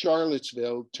shock of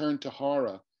Charlottesville turned to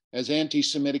horror as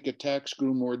anti-Semitic attacks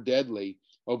grew more deadly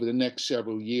over the next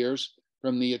several years,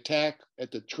 from the attack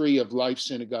at the Tree of Life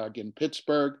Synagogue in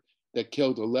Pittsburgh that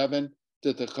killed 11,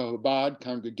 to the Chabad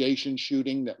congregation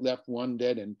shooting that left one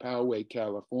dead in Poway,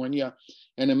 California.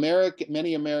 And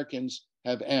many Americans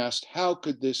have asked, how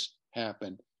could this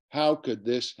happen? How could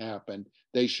this happen?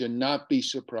 They should not be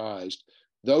surprised.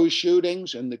 Those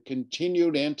shootings and the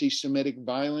continued anti-Semitic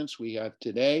violence we have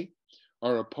today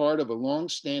are a part of a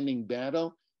long-standing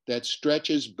battle that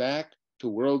stretches back to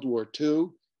World War II,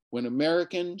 when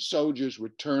American soldiers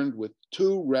returned with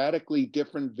two radically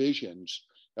different visions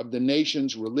of the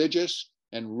nation's religious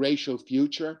and racial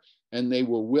future, and they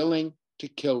were willing to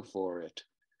kill for it.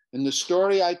 And the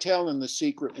story I tell in The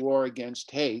Secret War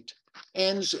Against Hate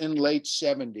ends in late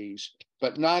 70s,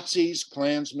 but Nazis,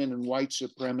 Klansmen, and white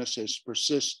supremacists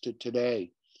persist to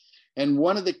today. And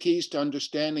one of the keys to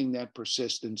understanding that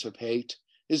persistence of hate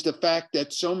is the fact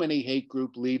that so many hate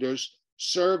group leaders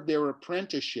served their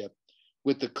apprenticeship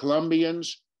with the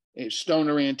Colombians,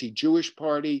 Stoner Anti-Jewish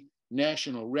Party,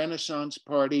 National Renaissance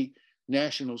Party,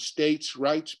 National States'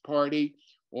 Rights Party,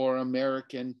 or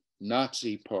American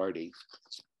Nazi Party.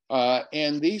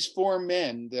 And these four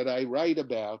men that I write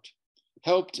about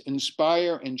helped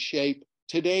inspire and shape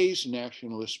today's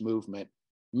nationalist movement,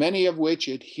 many of which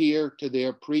adhere to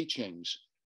their preachings.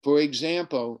 For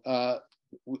example,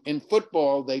 in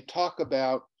football, they talk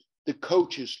about the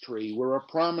coach's tree, where a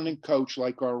prominent coach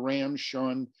like our Rams,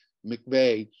 Sean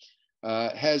McVay,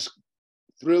 has,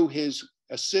 through his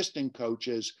assistant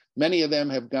coaches, many of them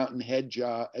have gotten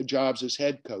jobs as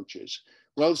head coaches.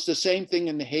 Well, it's the same thing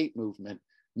in the hate movement.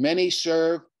 Many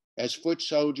serve as foot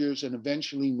soldiers and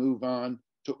eventually move on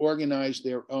to organize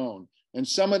their own. And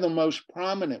some of the most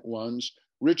prominent ones,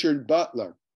 Richard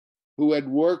Butler, who had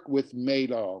worked with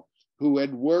Madole, who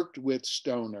had worked with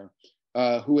Stoner,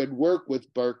 who had worked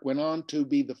with Burke, went on to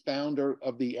be the founder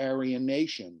of the Aryan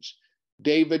Nations.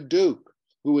 David Duke,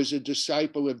 who was a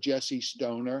disciple of Jesse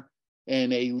Stoner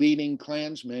and a leading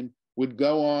Klansman, would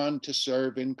go on to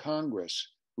serve in Congress.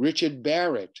 Richard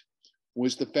Barrett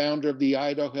was the founder of the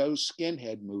Idaho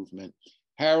skinhead movement.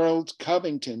 Harold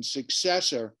Covington,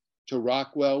 successor to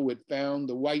Rockwell, would found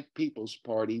the White People's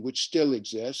Party, which still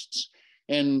exists.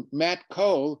 And Matt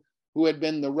Cole, who had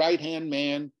been the right-hand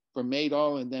man for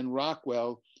Madole and then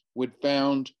Rockwell, would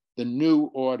found the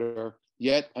New Order,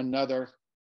 yet another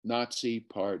Nazi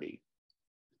party.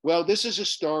 Well, this is a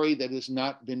story that has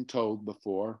not been told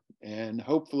before, and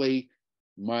hopefully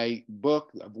my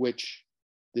book, of which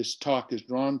this talk is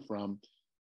drawn from,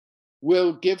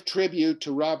 will give tribute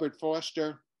to Robert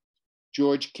Foster,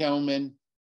 George Kellman,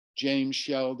 James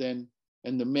Sheldon,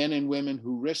 and the men and women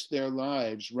who risked their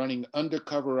lives running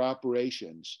undercover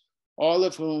operations, all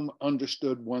of whom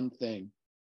understood one thing: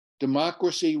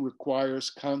 democracy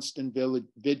requires constant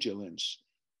vigilance.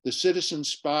 The citizen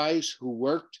spies who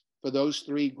worked for those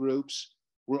three groups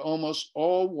were almost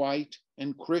all white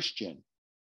and Christian,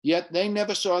 yet they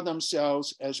never saw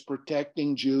themselves as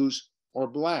protecting Jews or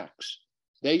Blacks.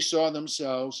 They saw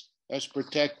themselves as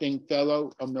protecting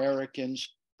fellow Americans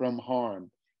from harm.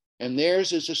 And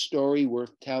theirs is a story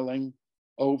worth telling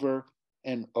over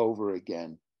and over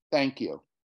again. Thank you.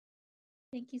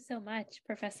 Thank you so much,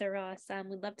 Professor Ross.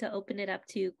 We'd love to open it up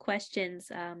to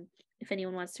questions. If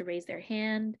anyone wants to raise their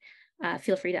hand,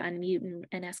 feel free to unmute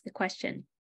and ask a question.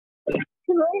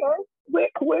 Can I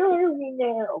ask, where are we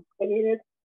now? I mean,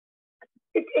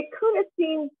 it kind of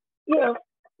seems,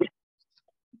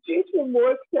 Jews were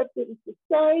more accepted in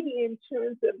society in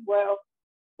terms of, well,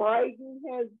 Biden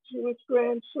has Jewish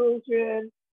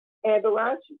grandchildren, and the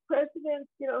last few presidents,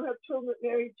 have children that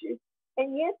marry Jews.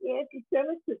 And yet the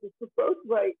anti-Semitism for both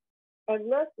right and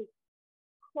left is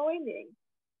climbing.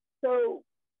 So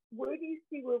where do you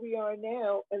see where we are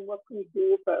now, and what can we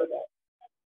do about it?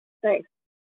 Thanks.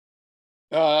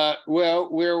 Well,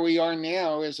 where we are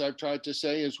now, as I've tried to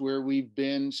say, is where we've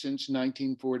been since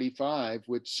 1945,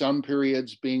 with some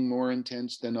periods being more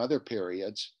intense than other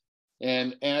periods.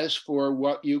 And as for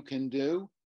what you can do,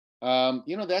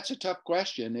 that's a tough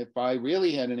question. If I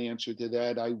really had an answer to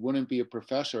that, I wouldn't be a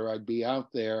professor. I'd be out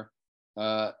there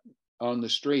on the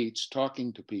streets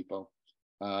talking to people.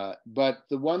 But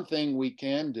the one thing we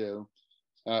can do,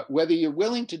 whether you're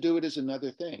willing to do it is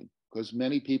another thing, because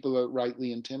many people are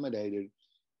rightly intimidated.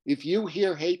 If you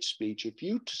hear hate speech, if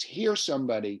you hear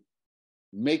somebody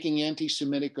making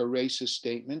anti-Semitic or racist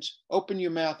statements, open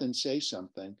your mouth and say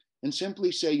something, and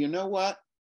simply say, you know what?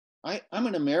 I'm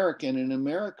an American. In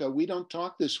America, we don't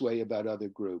talk this way about other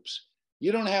groups.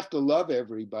 You don't have to love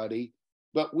everybody,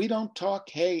 but we don't talk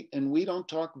hate and we don't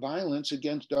talk violence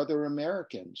against other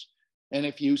Americans. And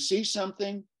if you see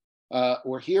something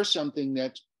or hear something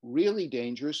that's really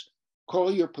dangerous,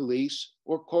 call your police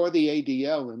or call the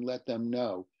ADL and let them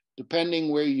know. Depending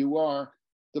where you are,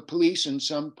 the police in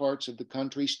some parts of the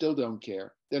country still don't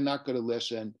care. They're not going to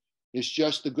listen. It's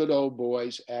just the good old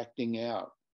boys acting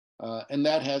out. And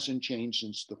that hasn't changed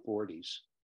since the 40s.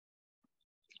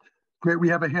 Great. We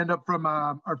have a hand up from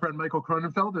our friend Michael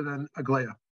Cronenfeld and then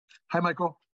Aglaia. Hi,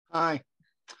 Michael. Hi.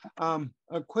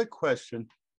 A quick question.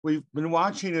 We've been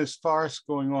watching this farce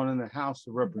going on in the House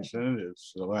of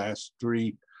Representatives for the last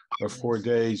 3 or 4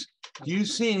 days. Do you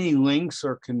see any links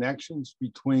or connections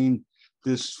between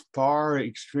this far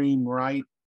extreme right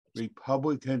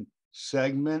Republican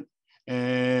segment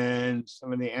and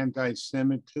some of the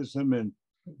anti-Semitism and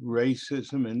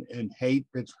racism and hate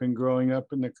that's been growing up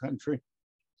in the country?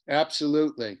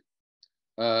 Absolutely.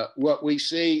 What we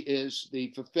see is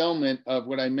the fulfillment of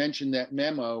what I mentioned, that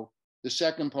memo, the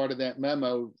second part of that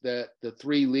memo that the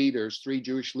three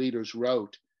Jewish leaders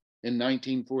wrote in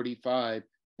 1945,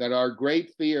 that our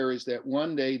great fear is that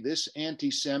one day this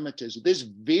anti-Semitism, this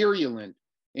virulent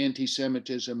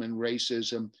anti-Semitism and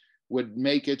racism would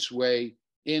make its way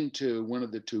into one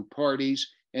of the two parties,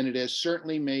 and it has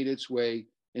certainly made its way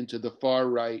into the far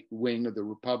right wing of the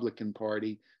Republican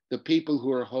Party, the people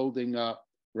who are holding up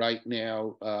right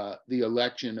now the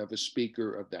election of a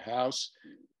Speaker of the House.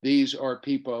 These are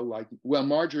people like, well,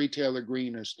 Marjorie Taylor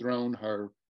Greene has thrown her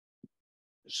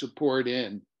support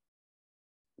in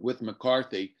with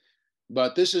McCarthy,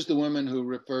 but this is the woman who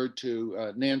referred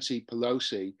to Nancy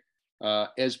Pelosi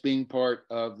as being part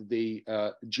of the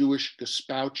Jewish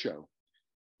gazpacho.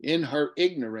 In her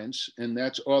ignorance, and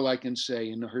that's all I can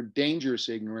say, in her dangerous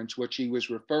ignorance, what she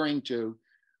was referring to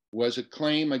was a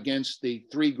claim against the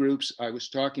three groups I was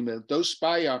talking about. Those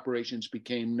spy operations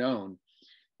became known,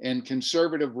 and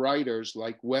conservative writers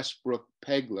like Westbrook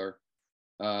Pegler,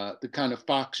 the kind of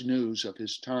Fox News of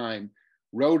his time,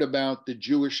 wrote about the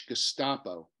Jewish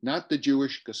Gestapo, not the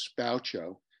Jewish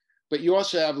gazpacho. But you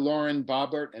also have Lauren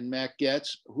Boebert and Matt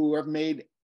Gaetz, who have made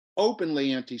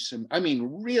openly anti-Semitic, I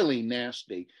mean, really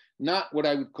nasty, not what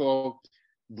I would call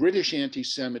British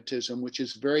anti-Semitism, which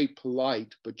is very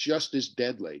polite, but just as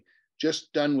deadly,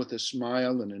 just done with a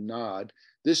smile and a nod.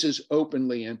 This is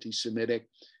openly anti-Semitic,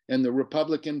 and the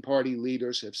Republican Party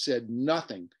leaders have said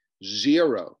nothing,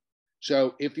 zero.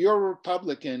 So if you're a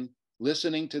Republican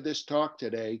listening to this talk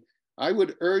today, I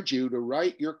would urge you to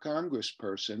write your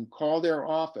congressperson, call their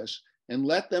office, and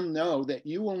let them know that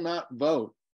you will not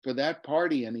vote for that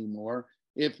party anymore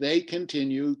if they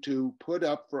continue to put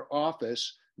up for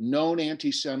office known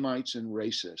anti-Semites and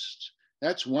racists.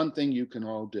 That's one thing you can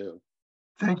all do.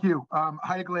 Thank you.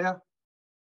 Hi, Aglaia.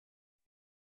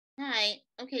 Hi.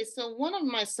 Okay, so one of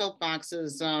my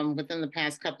soapboxes within the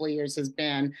past couple of years has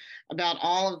been about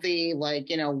all of the, like,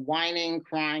 whining,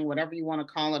 crying, whatever you want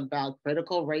to call it, about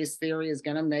critical race theory is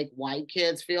going to make white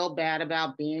kids feel bad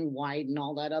about being white and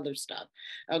all that other stuff.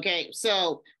 Okay,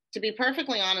 so to be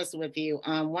perfectly honest with you,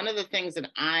 one of the things that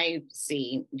I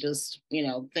see, just,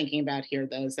 thinking about here,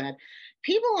 though, is that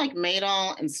people like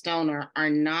Madole and Stoner are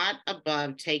not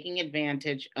above taking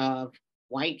advantage of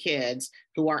white kids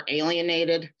who are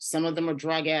alienated. Some of them are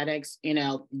drug addicts,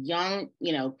 young,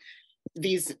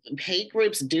 these hate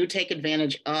groups do take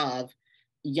advantage of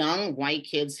young white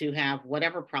kids who have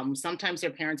whatever problem. Sometimes their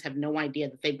parents have no idea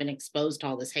that they've been exposed to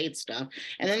all this hate stuff.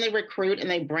 And then they recruit and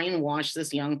they brainwash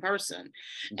this young person.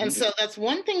 Mm-hmm. And so that's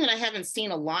one thing that I haven't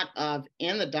seen a lot of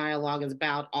in the dialogue, is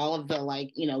about all of the,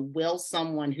 will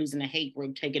someone who's in a hate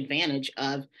group take advantage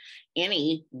of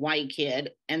any white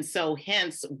kid? And so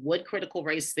hence, would critical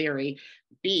race theory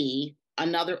be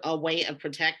a way of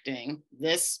protecting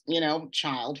this,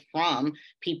 child from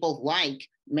people like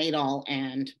Madole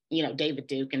and, David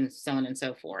Duke and so on and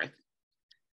so forth?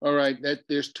 All right,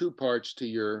 there's two parts to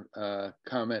your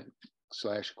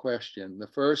comment/question. The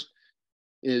first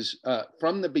is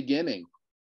from the beginning,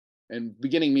 and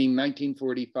beginning meaning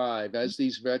 1945, as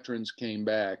these veterans came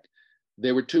back,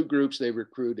 there were two groups they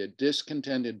recruited: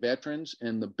 discontented veterans,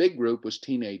 and the big group was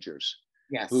teenagers.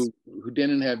 Yes. Who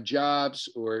didn't have jobs,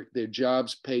 or their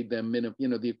jobs paid them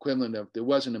the equivalent of, there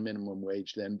wasn't a minimum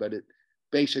wage then, but it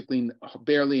basically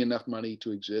barely enough money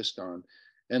to exist on.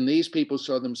 And these people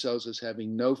saw themselves as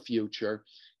having no future,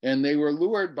 and they were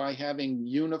lured by having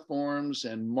uniforms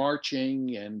and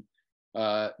marching and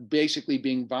basically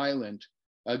being violent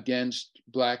against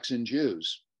Blacks and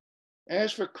Jews.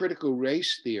 As for critical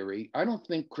race theory, I don't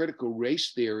think critical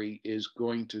race theory is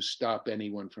going to stop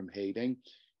anyone from hating.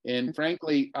 And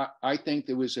frankly, I think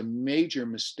there was a major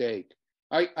mistake.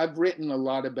 I've written a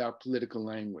lot about political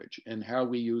language and how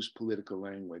we use political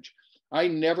language. I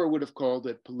never would have called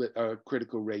it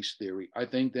critical race theory. I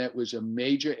think that was a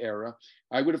major error.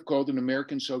 I would have called it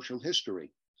American social history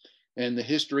and the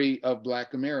history of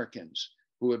Black Americans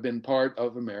who have been part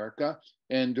of America.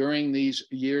 And during these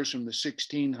years from the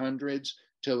 1600s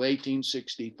till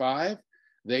 1865,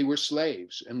 they were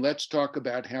slaves. And let's talk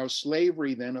about how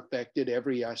slavery then affected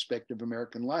every aspect of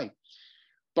American life.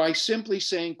 By simply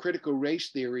saying critical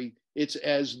race theory, it's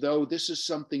as though this is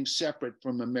something separate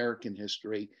from American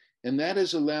history. And that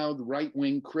has allowed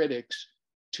right-wing critics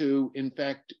to, in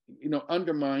fact,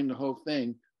 undermine the whole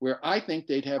thing, where I think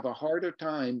they'd have a harder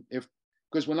time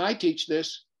because when I teach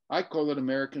this, I call it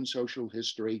American social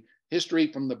history,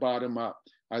 history from the bottom up.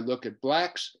 I look at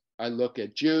Blacks, I look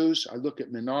at Jews, I look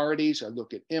at minorities, I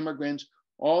look at immigrants,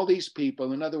 all these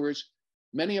people. In other words,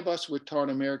 many of us were taught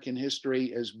American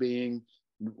history as being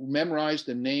memorize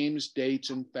the names, dates,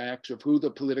 and facts of who the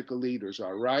political leaders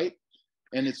are, right?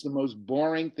 And it's the most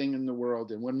boring thing in the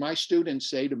world. And when my students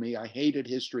say to me, I hated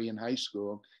history in high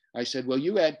school, I said, well,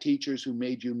 you had teachers who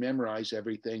made you memorize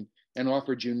everything and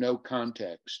offered you no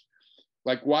context.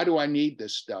 Like, why do I need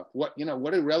this stuff? What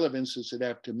relevance does it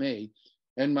have to me?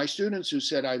 And my students who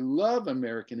said, I love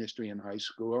American history in high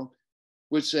school,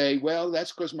 would say, well,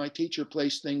 that's because my teacher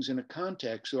placed things in a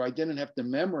context, so I didn't have to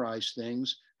memorize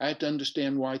things. I had to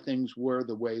understand why things were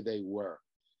the way they were.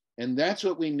 And that's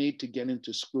what we need to get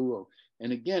into school.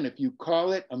 And again, if you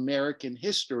call it American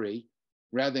history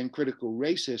rather than critical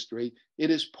race history, it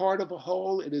is part of a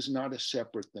whole. It is not a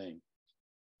separate thing.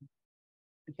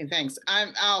 Okay, thanks.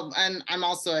 I'm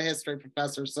also a history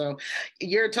professor, so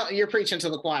you're preaching to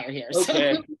the choir here.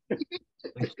 Okay. So.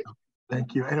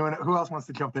 Thank you. Anyone who else wants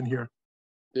to jump in here?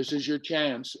 This is your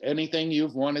chance. Anything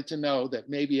you've wanted to know that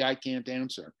maybe I can't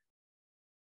answer.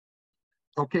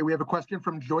 Okay, we have a question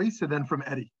from Joyce and then from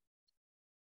Eddie.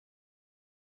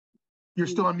 You're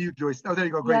still on mute, Joyce. Oh, there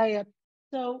you go. Great. Yeah.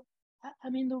 So, I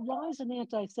mean, the rise in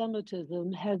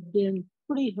anti-Semitism has been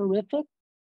pretty horrific.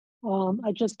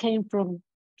 I just came from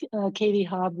Katie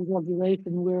Hobbs'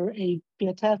 inauguration, where a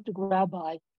fantastic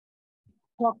rabbi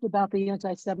talked about the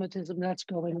anti-Semitism that's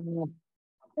going on.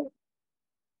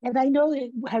 And I know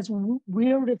it has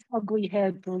reared its ugly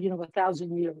head for,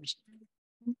 1,000 years.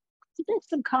 Could you make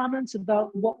some comments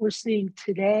about what we're seeing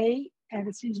today? And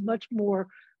it seems much more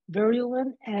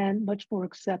virulent and much more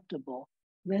acceptable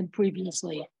than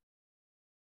previously.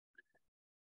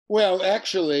 Well,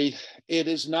 actually, it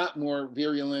is not more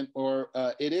virulent, or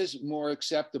it is more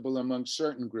acceptable among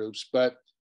certain groups. But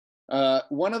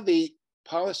one of the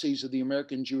policies of the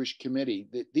American Jewish Committee,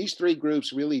 these three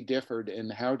groups really differed in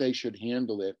how they should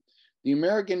handle it. The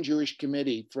American Jewish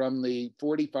Committee from the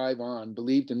 45 on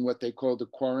believed in what they called the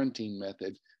quarantine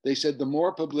method. They said the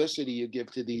more publicity you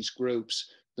give to these groups,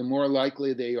 the more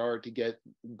likely they are to get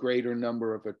greater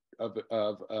number of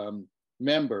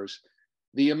members.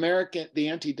 The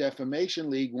Anti-Defamation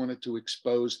League wanted to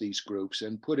expose these groups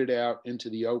and put it out into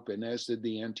the open, as did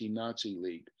the Anti-Nazi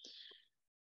League.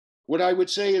 What I would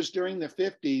say is during the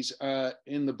 50s,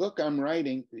 in the book I'm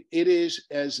writing, it is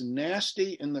as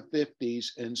nasty in the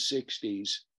 50s and 60s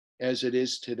as it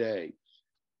is today.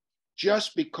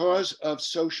 Just because of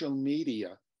social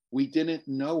media, we didn't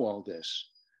know all this.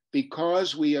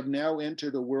 Because we have now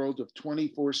entered a world of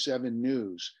 24/7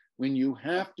 news, when you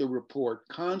have to report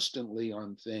constantly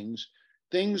on things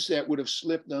that would have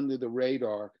slipped under the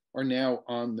radar are now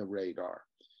on the radar.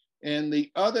 And the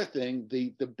other thing,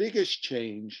 the biggest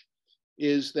change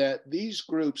is that these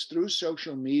groups through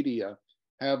social media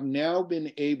have now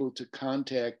been able to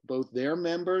contact both their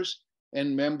members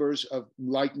and members of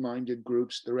like-minded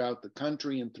groups throughout the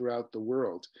country and throughout the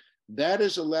world. That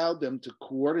has allowed them to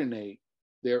coordinate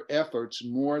their efforts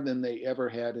more than they ever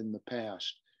had in the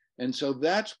past. And so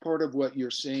that's part of what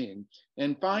you're seeing.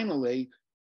 And finally,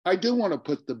 I do want to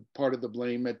put the part of the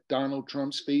blame at Donald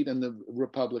Trump's feet and the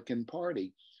Republican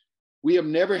Party. We have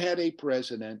never had a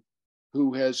president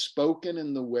who has spoken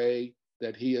in the way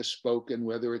that he has spoken,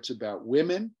 whether it's about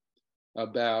women,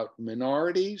 about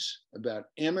minorities, about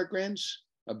immigrants,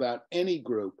 about any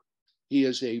group. He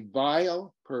is a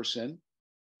vile person.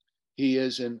 He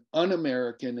is an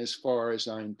un-American as far as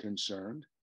I'm concerned,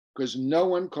 because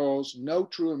no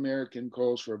true American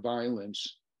calls for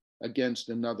violence against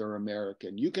another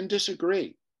American. You can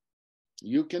disagree.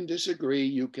 You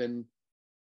can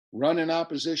run an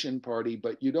opposition party,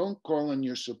 but you don't call on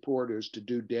your supporters to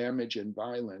do damage and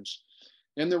violence.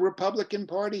 And the Republican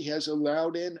Party has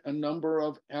allowed in a number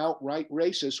of outright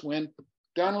racists. When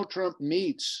Donald Trump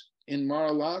meets in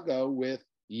Mar-a-Lago with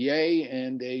Ye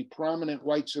and a prominent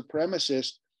white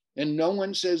supremacist, and no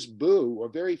one says boo, or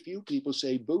very few people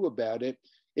say boo about it,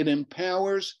 it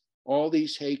empowers all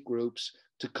these hate groups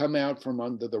to come out from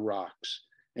under the rocks.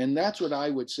 And that's what I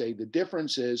would say. The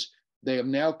difference is they have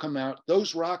now come out.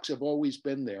 Those rocks have always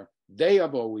been there. They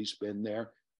have always been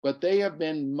there, but they have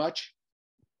been much,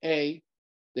 A,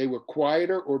 they were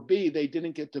quieter, or B, they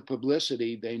didn't get the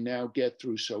publicity they now get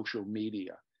through social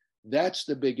media. That's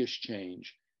the biggest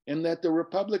change. And that the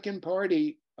Republican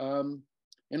Party,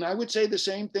 and I would say the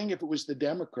same thing if it was the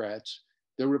Democrats,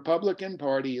 the Republican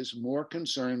Party is more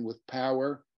concerned with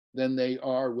power than they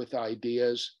are with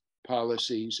ideas,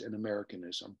 policies, and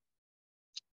Americanism.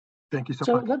 Thank you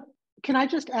so much. Can I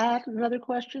just add another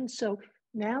question? So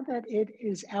now that it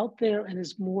is out there and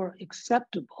is more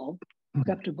acceptable,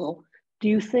 do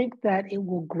you think that it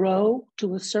will grow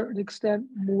to a certain extent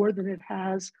more than it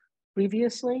has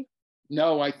previously?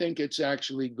 No, I think it's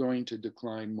actually going to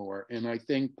decline more. And I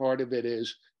think part of it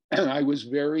is, I was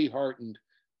very heartened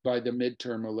by the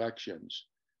midterm elections,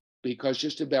 because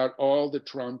just about all the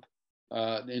Trump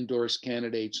endorsed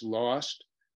candidates lost.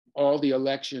 All the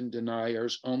election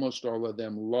deniers, almost all of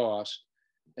them lost.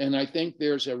 And I think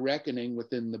there's a reckoning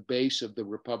within the base of the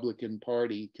Republican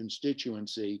Party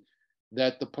constituency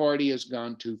that the party has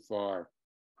gone too far.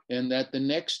 And that the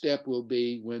next step will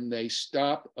be when they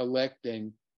stop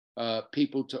electing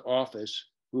people to office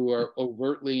who are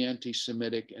overtly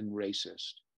anti-Semitic and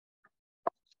racist.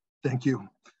 Thank you.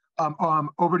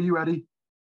 Over to you, Eddie.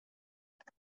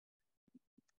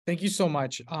 Thank you so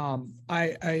much.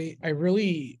 I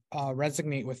really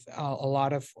resonate with a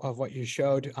lot of what you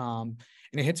showed, and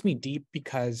it hits me deep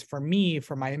because for me,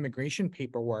 for my immigration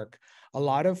paperwork, a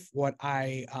lot of what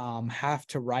I have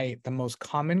to write, the most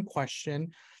common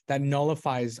question that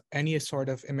nullifies any sort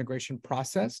of immigration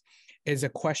process is a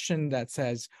question that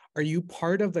says, are you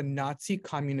part of the Nazi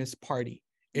Communist Party?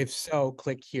 If so,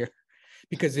 click here.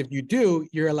 Because if you do,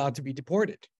 you're allowed to be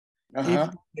deported. If you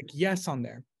click yes on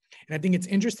there. And I think it's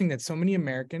interesting that so many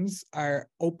Americans are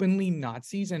openly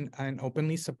Nazis and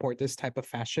openly support this type of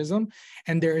fascism,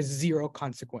 and there is zero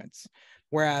consequence.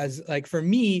 Whereas, like for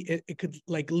me, it could,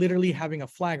 like literally having a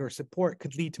flag or support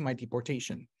could lead to my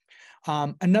deportation.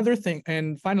 Another thing,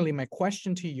 and finally, my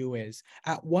question to you is,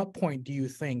 at what point do you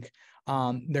think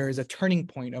there is a turning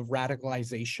point of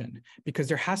radicalization? Because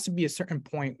there has to be a certain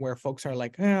point where folks are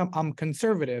like, I'm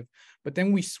conservative, but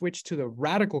then we switch to the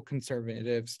radical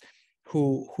conservatives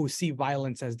who see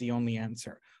violence as the only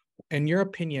answer. In your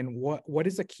opinion, what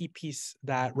is a key piece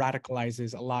that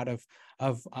radicalizes a lot of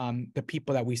the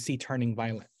people that we see turning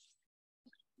violent?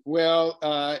 Well,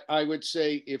 I would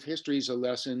say if history is a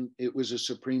lesson, it was a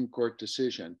Supreme Court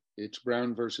decision. It's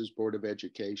Brown versus Board of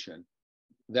Education.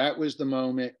 That was the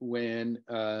moment when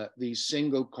these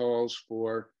single calls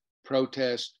for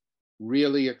protest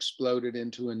really exploded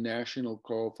into a national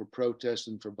call for protest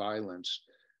and for violence.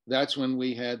 That's when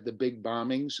we had the big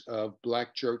bombings of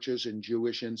Black churches and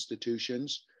Jewish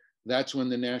institutions. That's when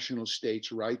the National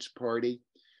States Rights Party.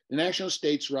 The National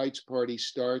States Rights Party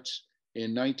starts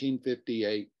in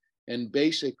 1958, and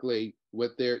basically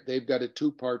they've got a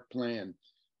two-part plan.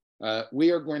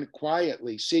 We are going to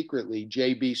quietly, secretly,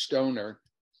 J.B. Stoner,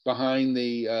 behind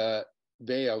the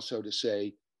veil, so to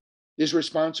say, is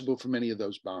responsible for many of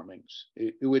those bombings.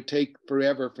 It would take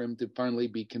forever for him to finally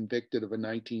be convicted of a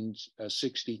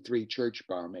 1963 church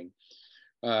bombing.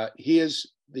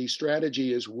 The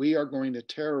strategy is we are going to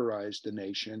terrorize the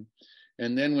nation.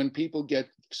 And then when people get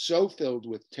so filled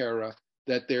with terror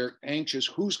that they're anxious,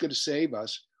 who's going to save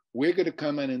us? We're going to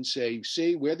come in and say,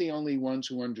 see, we're the only ones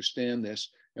who understand this,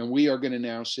 and we are going to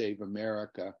now save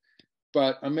America.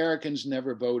 But Americans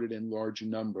never voted in large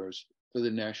numbers for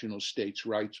the National States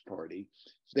Rights Party.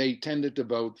 They tended to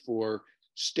vote for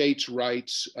states'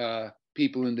 rights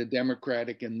people in the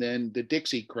Democratic and then the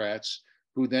Dixiecrats,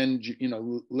 who then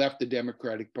left the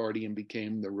Democratic Party and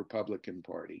became the Republican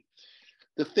Party.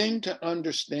 The thing to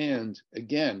understand,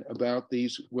 again, about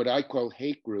these, what I call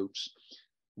hate groups,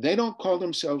 they don't call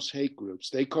themselves hate groups.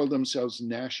 They call themselves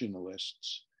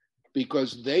nationalists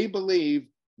because they believe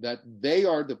that they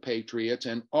are the patriots,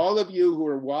 and all of you who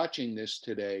are watching this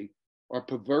today are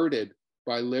perverted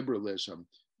by liberalism.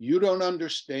 You don't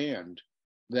understand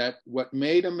that what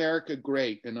made America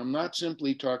great, and I'm not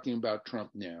simply talking about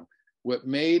Trump now, what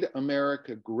made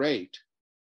America great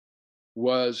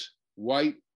was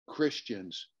white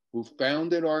Christians who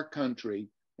founded our country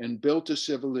and built a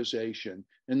civilization.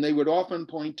 And they would often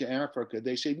point to Africa.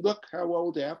 They say, look how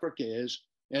old Africa is,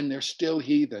 and they're still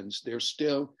heathens. They're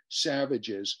still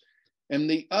savages. And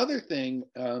the other thing,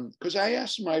 because I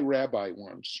asked my rabbi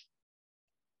once,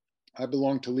 I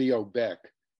belong to Leo Beck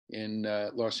in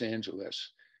Los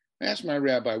Angeles. I asked my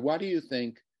rabbi, why do you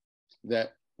think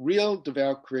that real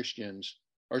devout Christians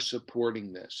are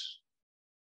supporting this?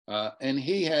 And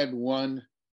he had one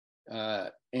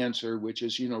answer, which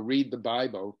is, read the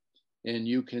Bible and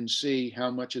you can see how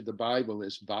much of the Bible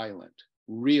is violent,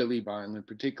 really violent,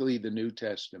 particularly the New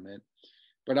Testament.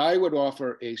 But I would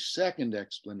offer a second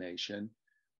explanation,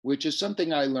 which is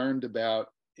something I learned about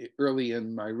early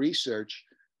in my research,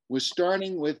 was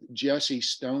starting with Jesse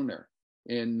Stoner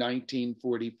in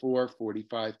 1944,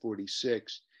 45,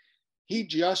 46. He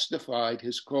justified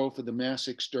his call for the mass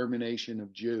extermination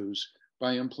of Jews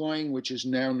by employing which is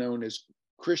now known as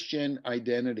Christian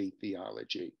identity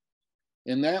theology.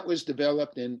 And that was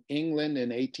developed in England in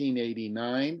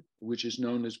 1889, which is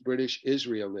known as British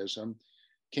Israelism,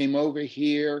 came over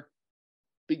here,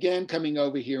 began coming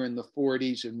over here in the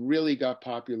 40s and really got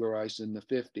popularized in the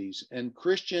 50s. And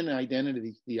Christian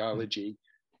identity theology,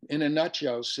 in a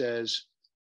nutshell, says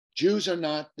Jews are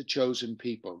not the chosen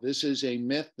people. This is a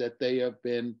myth that they have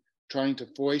been trying to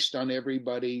foist on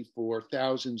everybody for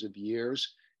thousands of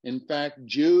years. In fact,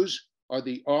 Jews are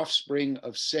the offspring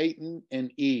of Satan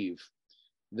and Eve,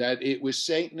 that it was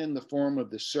Satan in the form of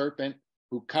the serpent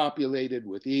who copulated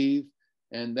with Eve,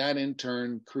 and that in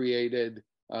turn created,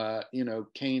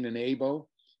 Cain and Abel,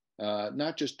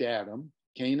 not just Adam,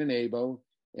 Cain and Abel,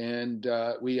 and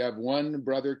we have one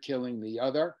brother killing the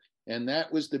other, and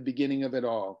that was the beginning of it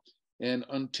all. And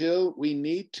until we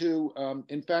need to,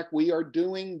 in fact, we are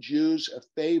doing Jews a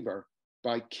favor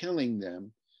by killing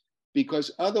them,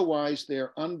 because otherwise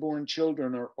their unborn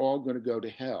children are all going to go to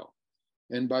hell.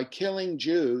 And by killing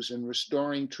Jews and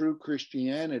restoring true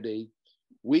Christianity,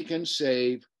 we can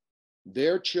save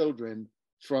their children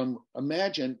from,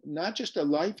 imagine, not just a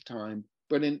lifetime,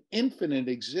 but an infinite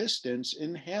existence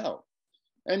in hell.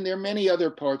 And there are many other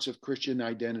parts of Christian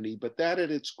identity, but that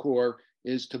at its core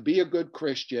is to be a good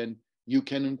Christian, you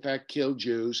can in fact kill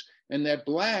Jews, and that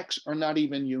Blacks are not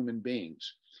even human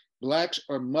beings. Blacks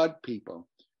are mud people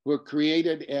who are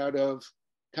created out of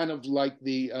kind of like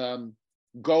the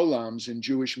golems in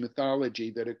Jewish mythology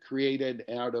that are created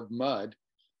out of mud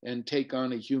and take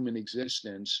on a human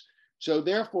existence. So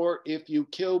therefore, if you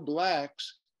kill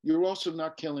Blacks, you're also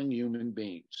not killing human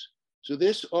beings. So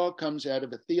this all comes out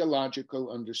of a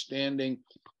theological understanding.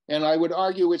 And I would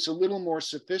argue it's a little more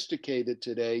sophisticated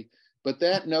today, but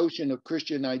that notion of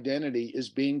Christian identity is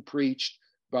being preached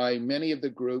by many of the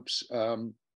groups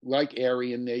like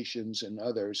Aryan Nations and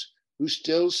others who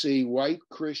still see white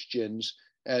Christians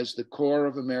as the core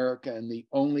of America and the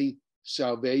only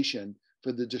salvation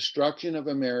for the destruction of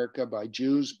America by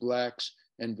Jews, Blacks,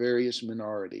 and various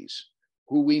minorities,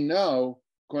 who we know,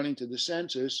 according to the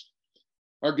census,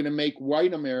 are going to make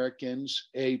white Americans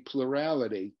a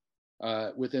plurality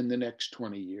within the next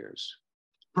 20 years.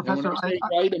 Professor, and when I say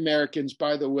white Americans,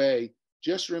 by the way,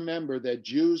 just remember that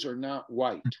Jews are not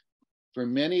white. For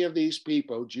many of these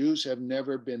people, Jews have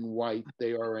never been white.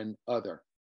 They are an other.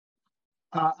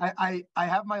 I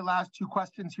have my last two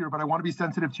questions here, but I want to be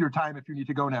sensitive to your time if you need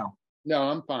to go now. No,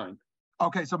 I'm fine.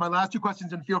 Okay, so my last two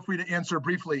questions, and feel free to answer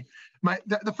briefly.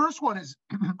 The first one is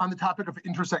on the topic of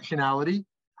intersectionality.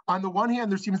 On the one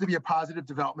hand, there seems to be a positive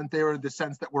development there in the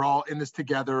sense that we're all in this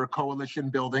together, coalition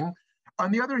building.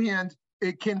 On the other hand,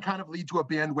 it can kind of lead to a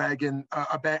bandwagoning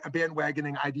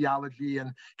ideology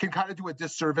and can kind of do a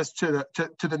disservice to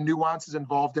the nuances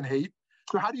involved in hate.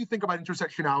 So how do you think about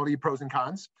intersectionality, pros and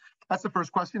cons? That's the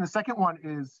first question. The second one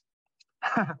is,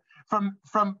 from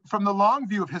the long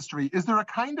view of history, is there a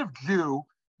kind of Jew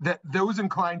that those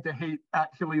inclined to hate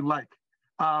actually like?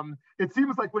 It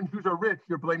seems like when Jews are rich,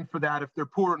 you're blamed for that. If they're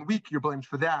poor and weak, you're blamed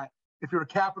for that. If you're a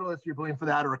capitalist, you're blamed for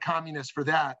that, or a communist for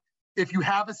that. If you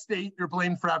have a state, you're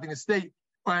blamed for having a state.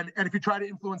 And if you try to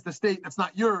influence the state that's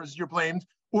not yours, you're blamed.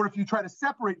 Or if you try to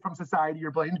separate from society, you're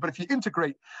blamed. But if you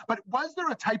integrate, but was there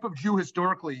a type of Jew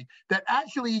historically that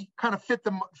actually kind of fit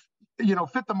the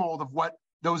mold of what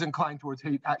those inclined towards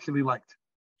hate actually liked?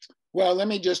 Well, let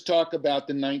me just talk about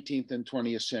the 19th and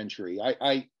 20th century.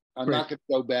 I'm not going to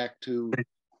go back to,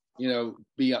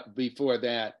 before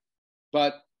that,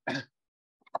 but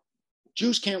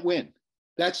Jews can't win.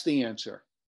 That's the answer,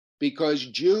 because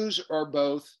Jews are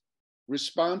both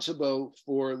responsible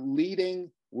for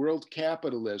leading world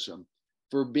capitalism,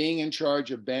 for being in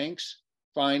charge of banks,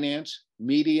 finance,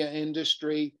 media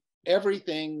industry,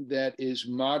 everything that is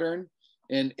modern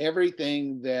and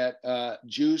everything that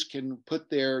Jews can put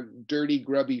their dirty,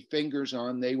 grubby fingers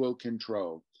on, they will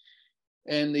control.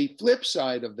 And the flip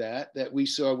side of that we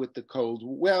saw with the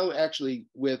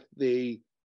with the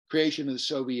creation of the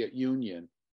Soviet Union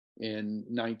in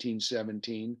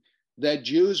 1917, that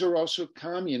Jews are also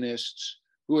communists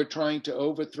who are trying to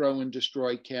overthrow and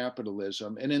destroy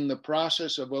capitalism. And in the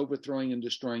process of overthrowing and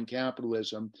destroying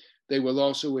capitalism, they will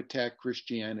also attack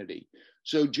Christianity.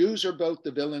 So Jews are both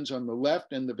the villains on the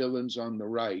left and the villains on the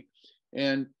right.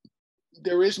 And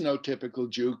there is no typical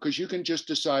Jew, because you can just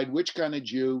decide which kind of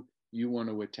Jew you want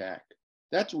to attack.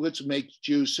 That's what makes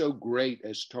Jews so great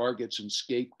as targets and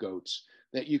scapegoats,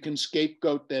 that you can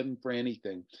scapegoat them for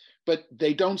anything, but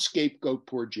they don't scapegoat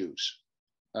poor Jews.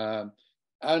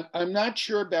 I'm not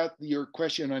sure about your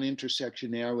question on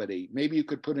intersectionality. Maybe you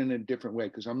could put it in a different way,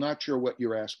 because I'm not sure what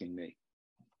you're asking me.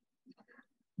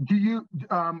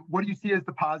 What do you see as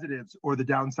the positives or the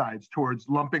downsides towards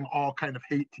lumping all kind of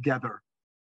hate together,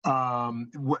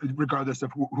 regardless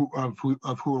of who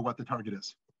or what the target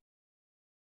is?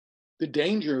 The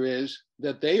danger is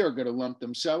that they are going to lump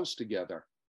themselves together,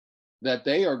 that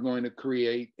they are going to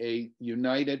create a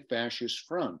united fascist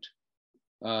front.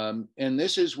 And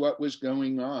this is what was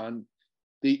going on.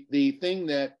 The thing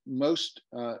that most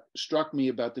struck me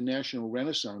about the National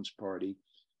Renaissance Party,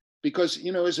 because,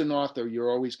 as an author,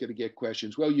 you're always going to get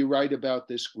questions. Well, you write about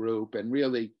this group, and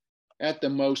really, at the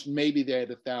most, maybe they had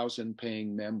 1,000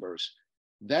 paying members.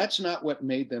 That's not what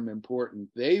made them important.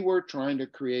 They were trying to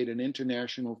create an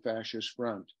international fascist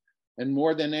front. And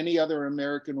more than any other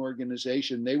American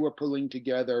organization, they were pulling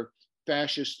together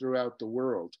fascists throughout the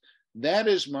world. That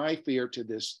is my fear to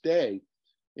this day,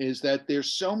 is that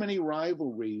there's so many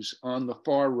rivalries on the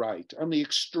far right, on the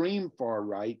extreme far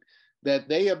right, that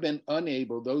they have been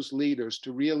unable, those leaders,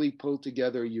 to really pull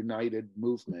together a united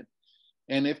movement.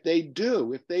 And if they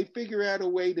figure out a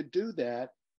way to do that,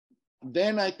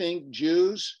 then I think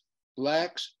Jews,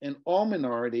 Blacks, and all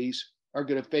minorities are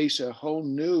going to face a whole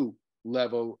new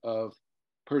level of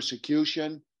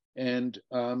persecution and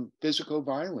physical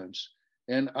violence.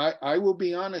 And I will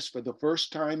be honest, for the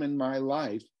first time in my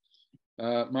life,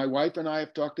 my wife and I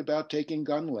have talked about taking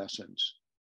gun lessons.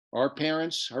 Her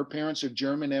parents are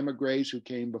German emigres who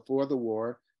came before the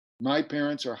war. My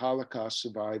parents are Holocaust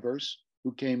survivors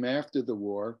who came after the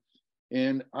war.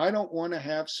 And I don't want to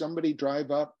have somebody drive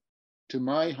up to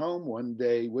my home one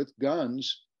day with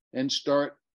guns and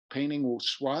start painting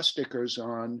swastikas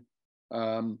on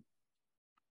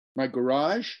my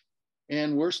garage,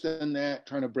 and worse than that,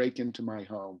 trying to break into my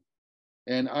home.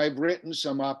 And I've written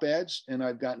some op-eds, and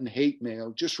I've gotten hate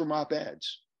mail just from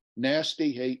op-eds,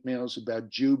 nasty hate mails about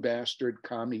Jew bastard,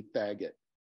 commie faggot.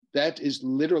 That is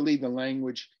literally the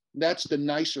language, that's the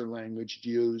nicer language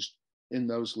used in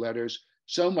those letters,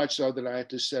 so much so that I had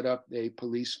to set up a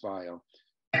police file.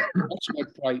 That's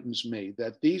what frightens me,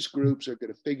 that these groups are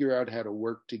going to figure out how to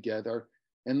work together,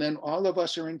 and then all of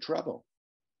us are in trouble.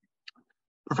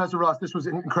 Professor Ross, this was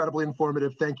incredibly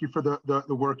informative. Thank you for the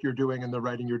work you're doing and the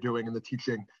writing you're doing and the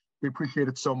teaching. We appreciate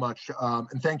it so much.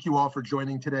 And thank you all for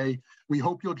joining today. We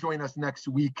hope you'll join us next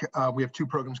week. We have two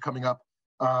programs coming up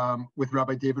with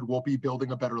Rabbi David Wolpe,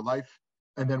 Building a Better Life,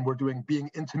 And then we're doing Being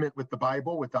Intimate with the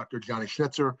Bible with Dr. Johnny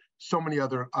Schnitzer. So many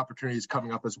other opportunities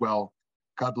coming up as well.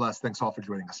 God bless. Thanks all for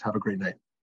joining us. Have a great night.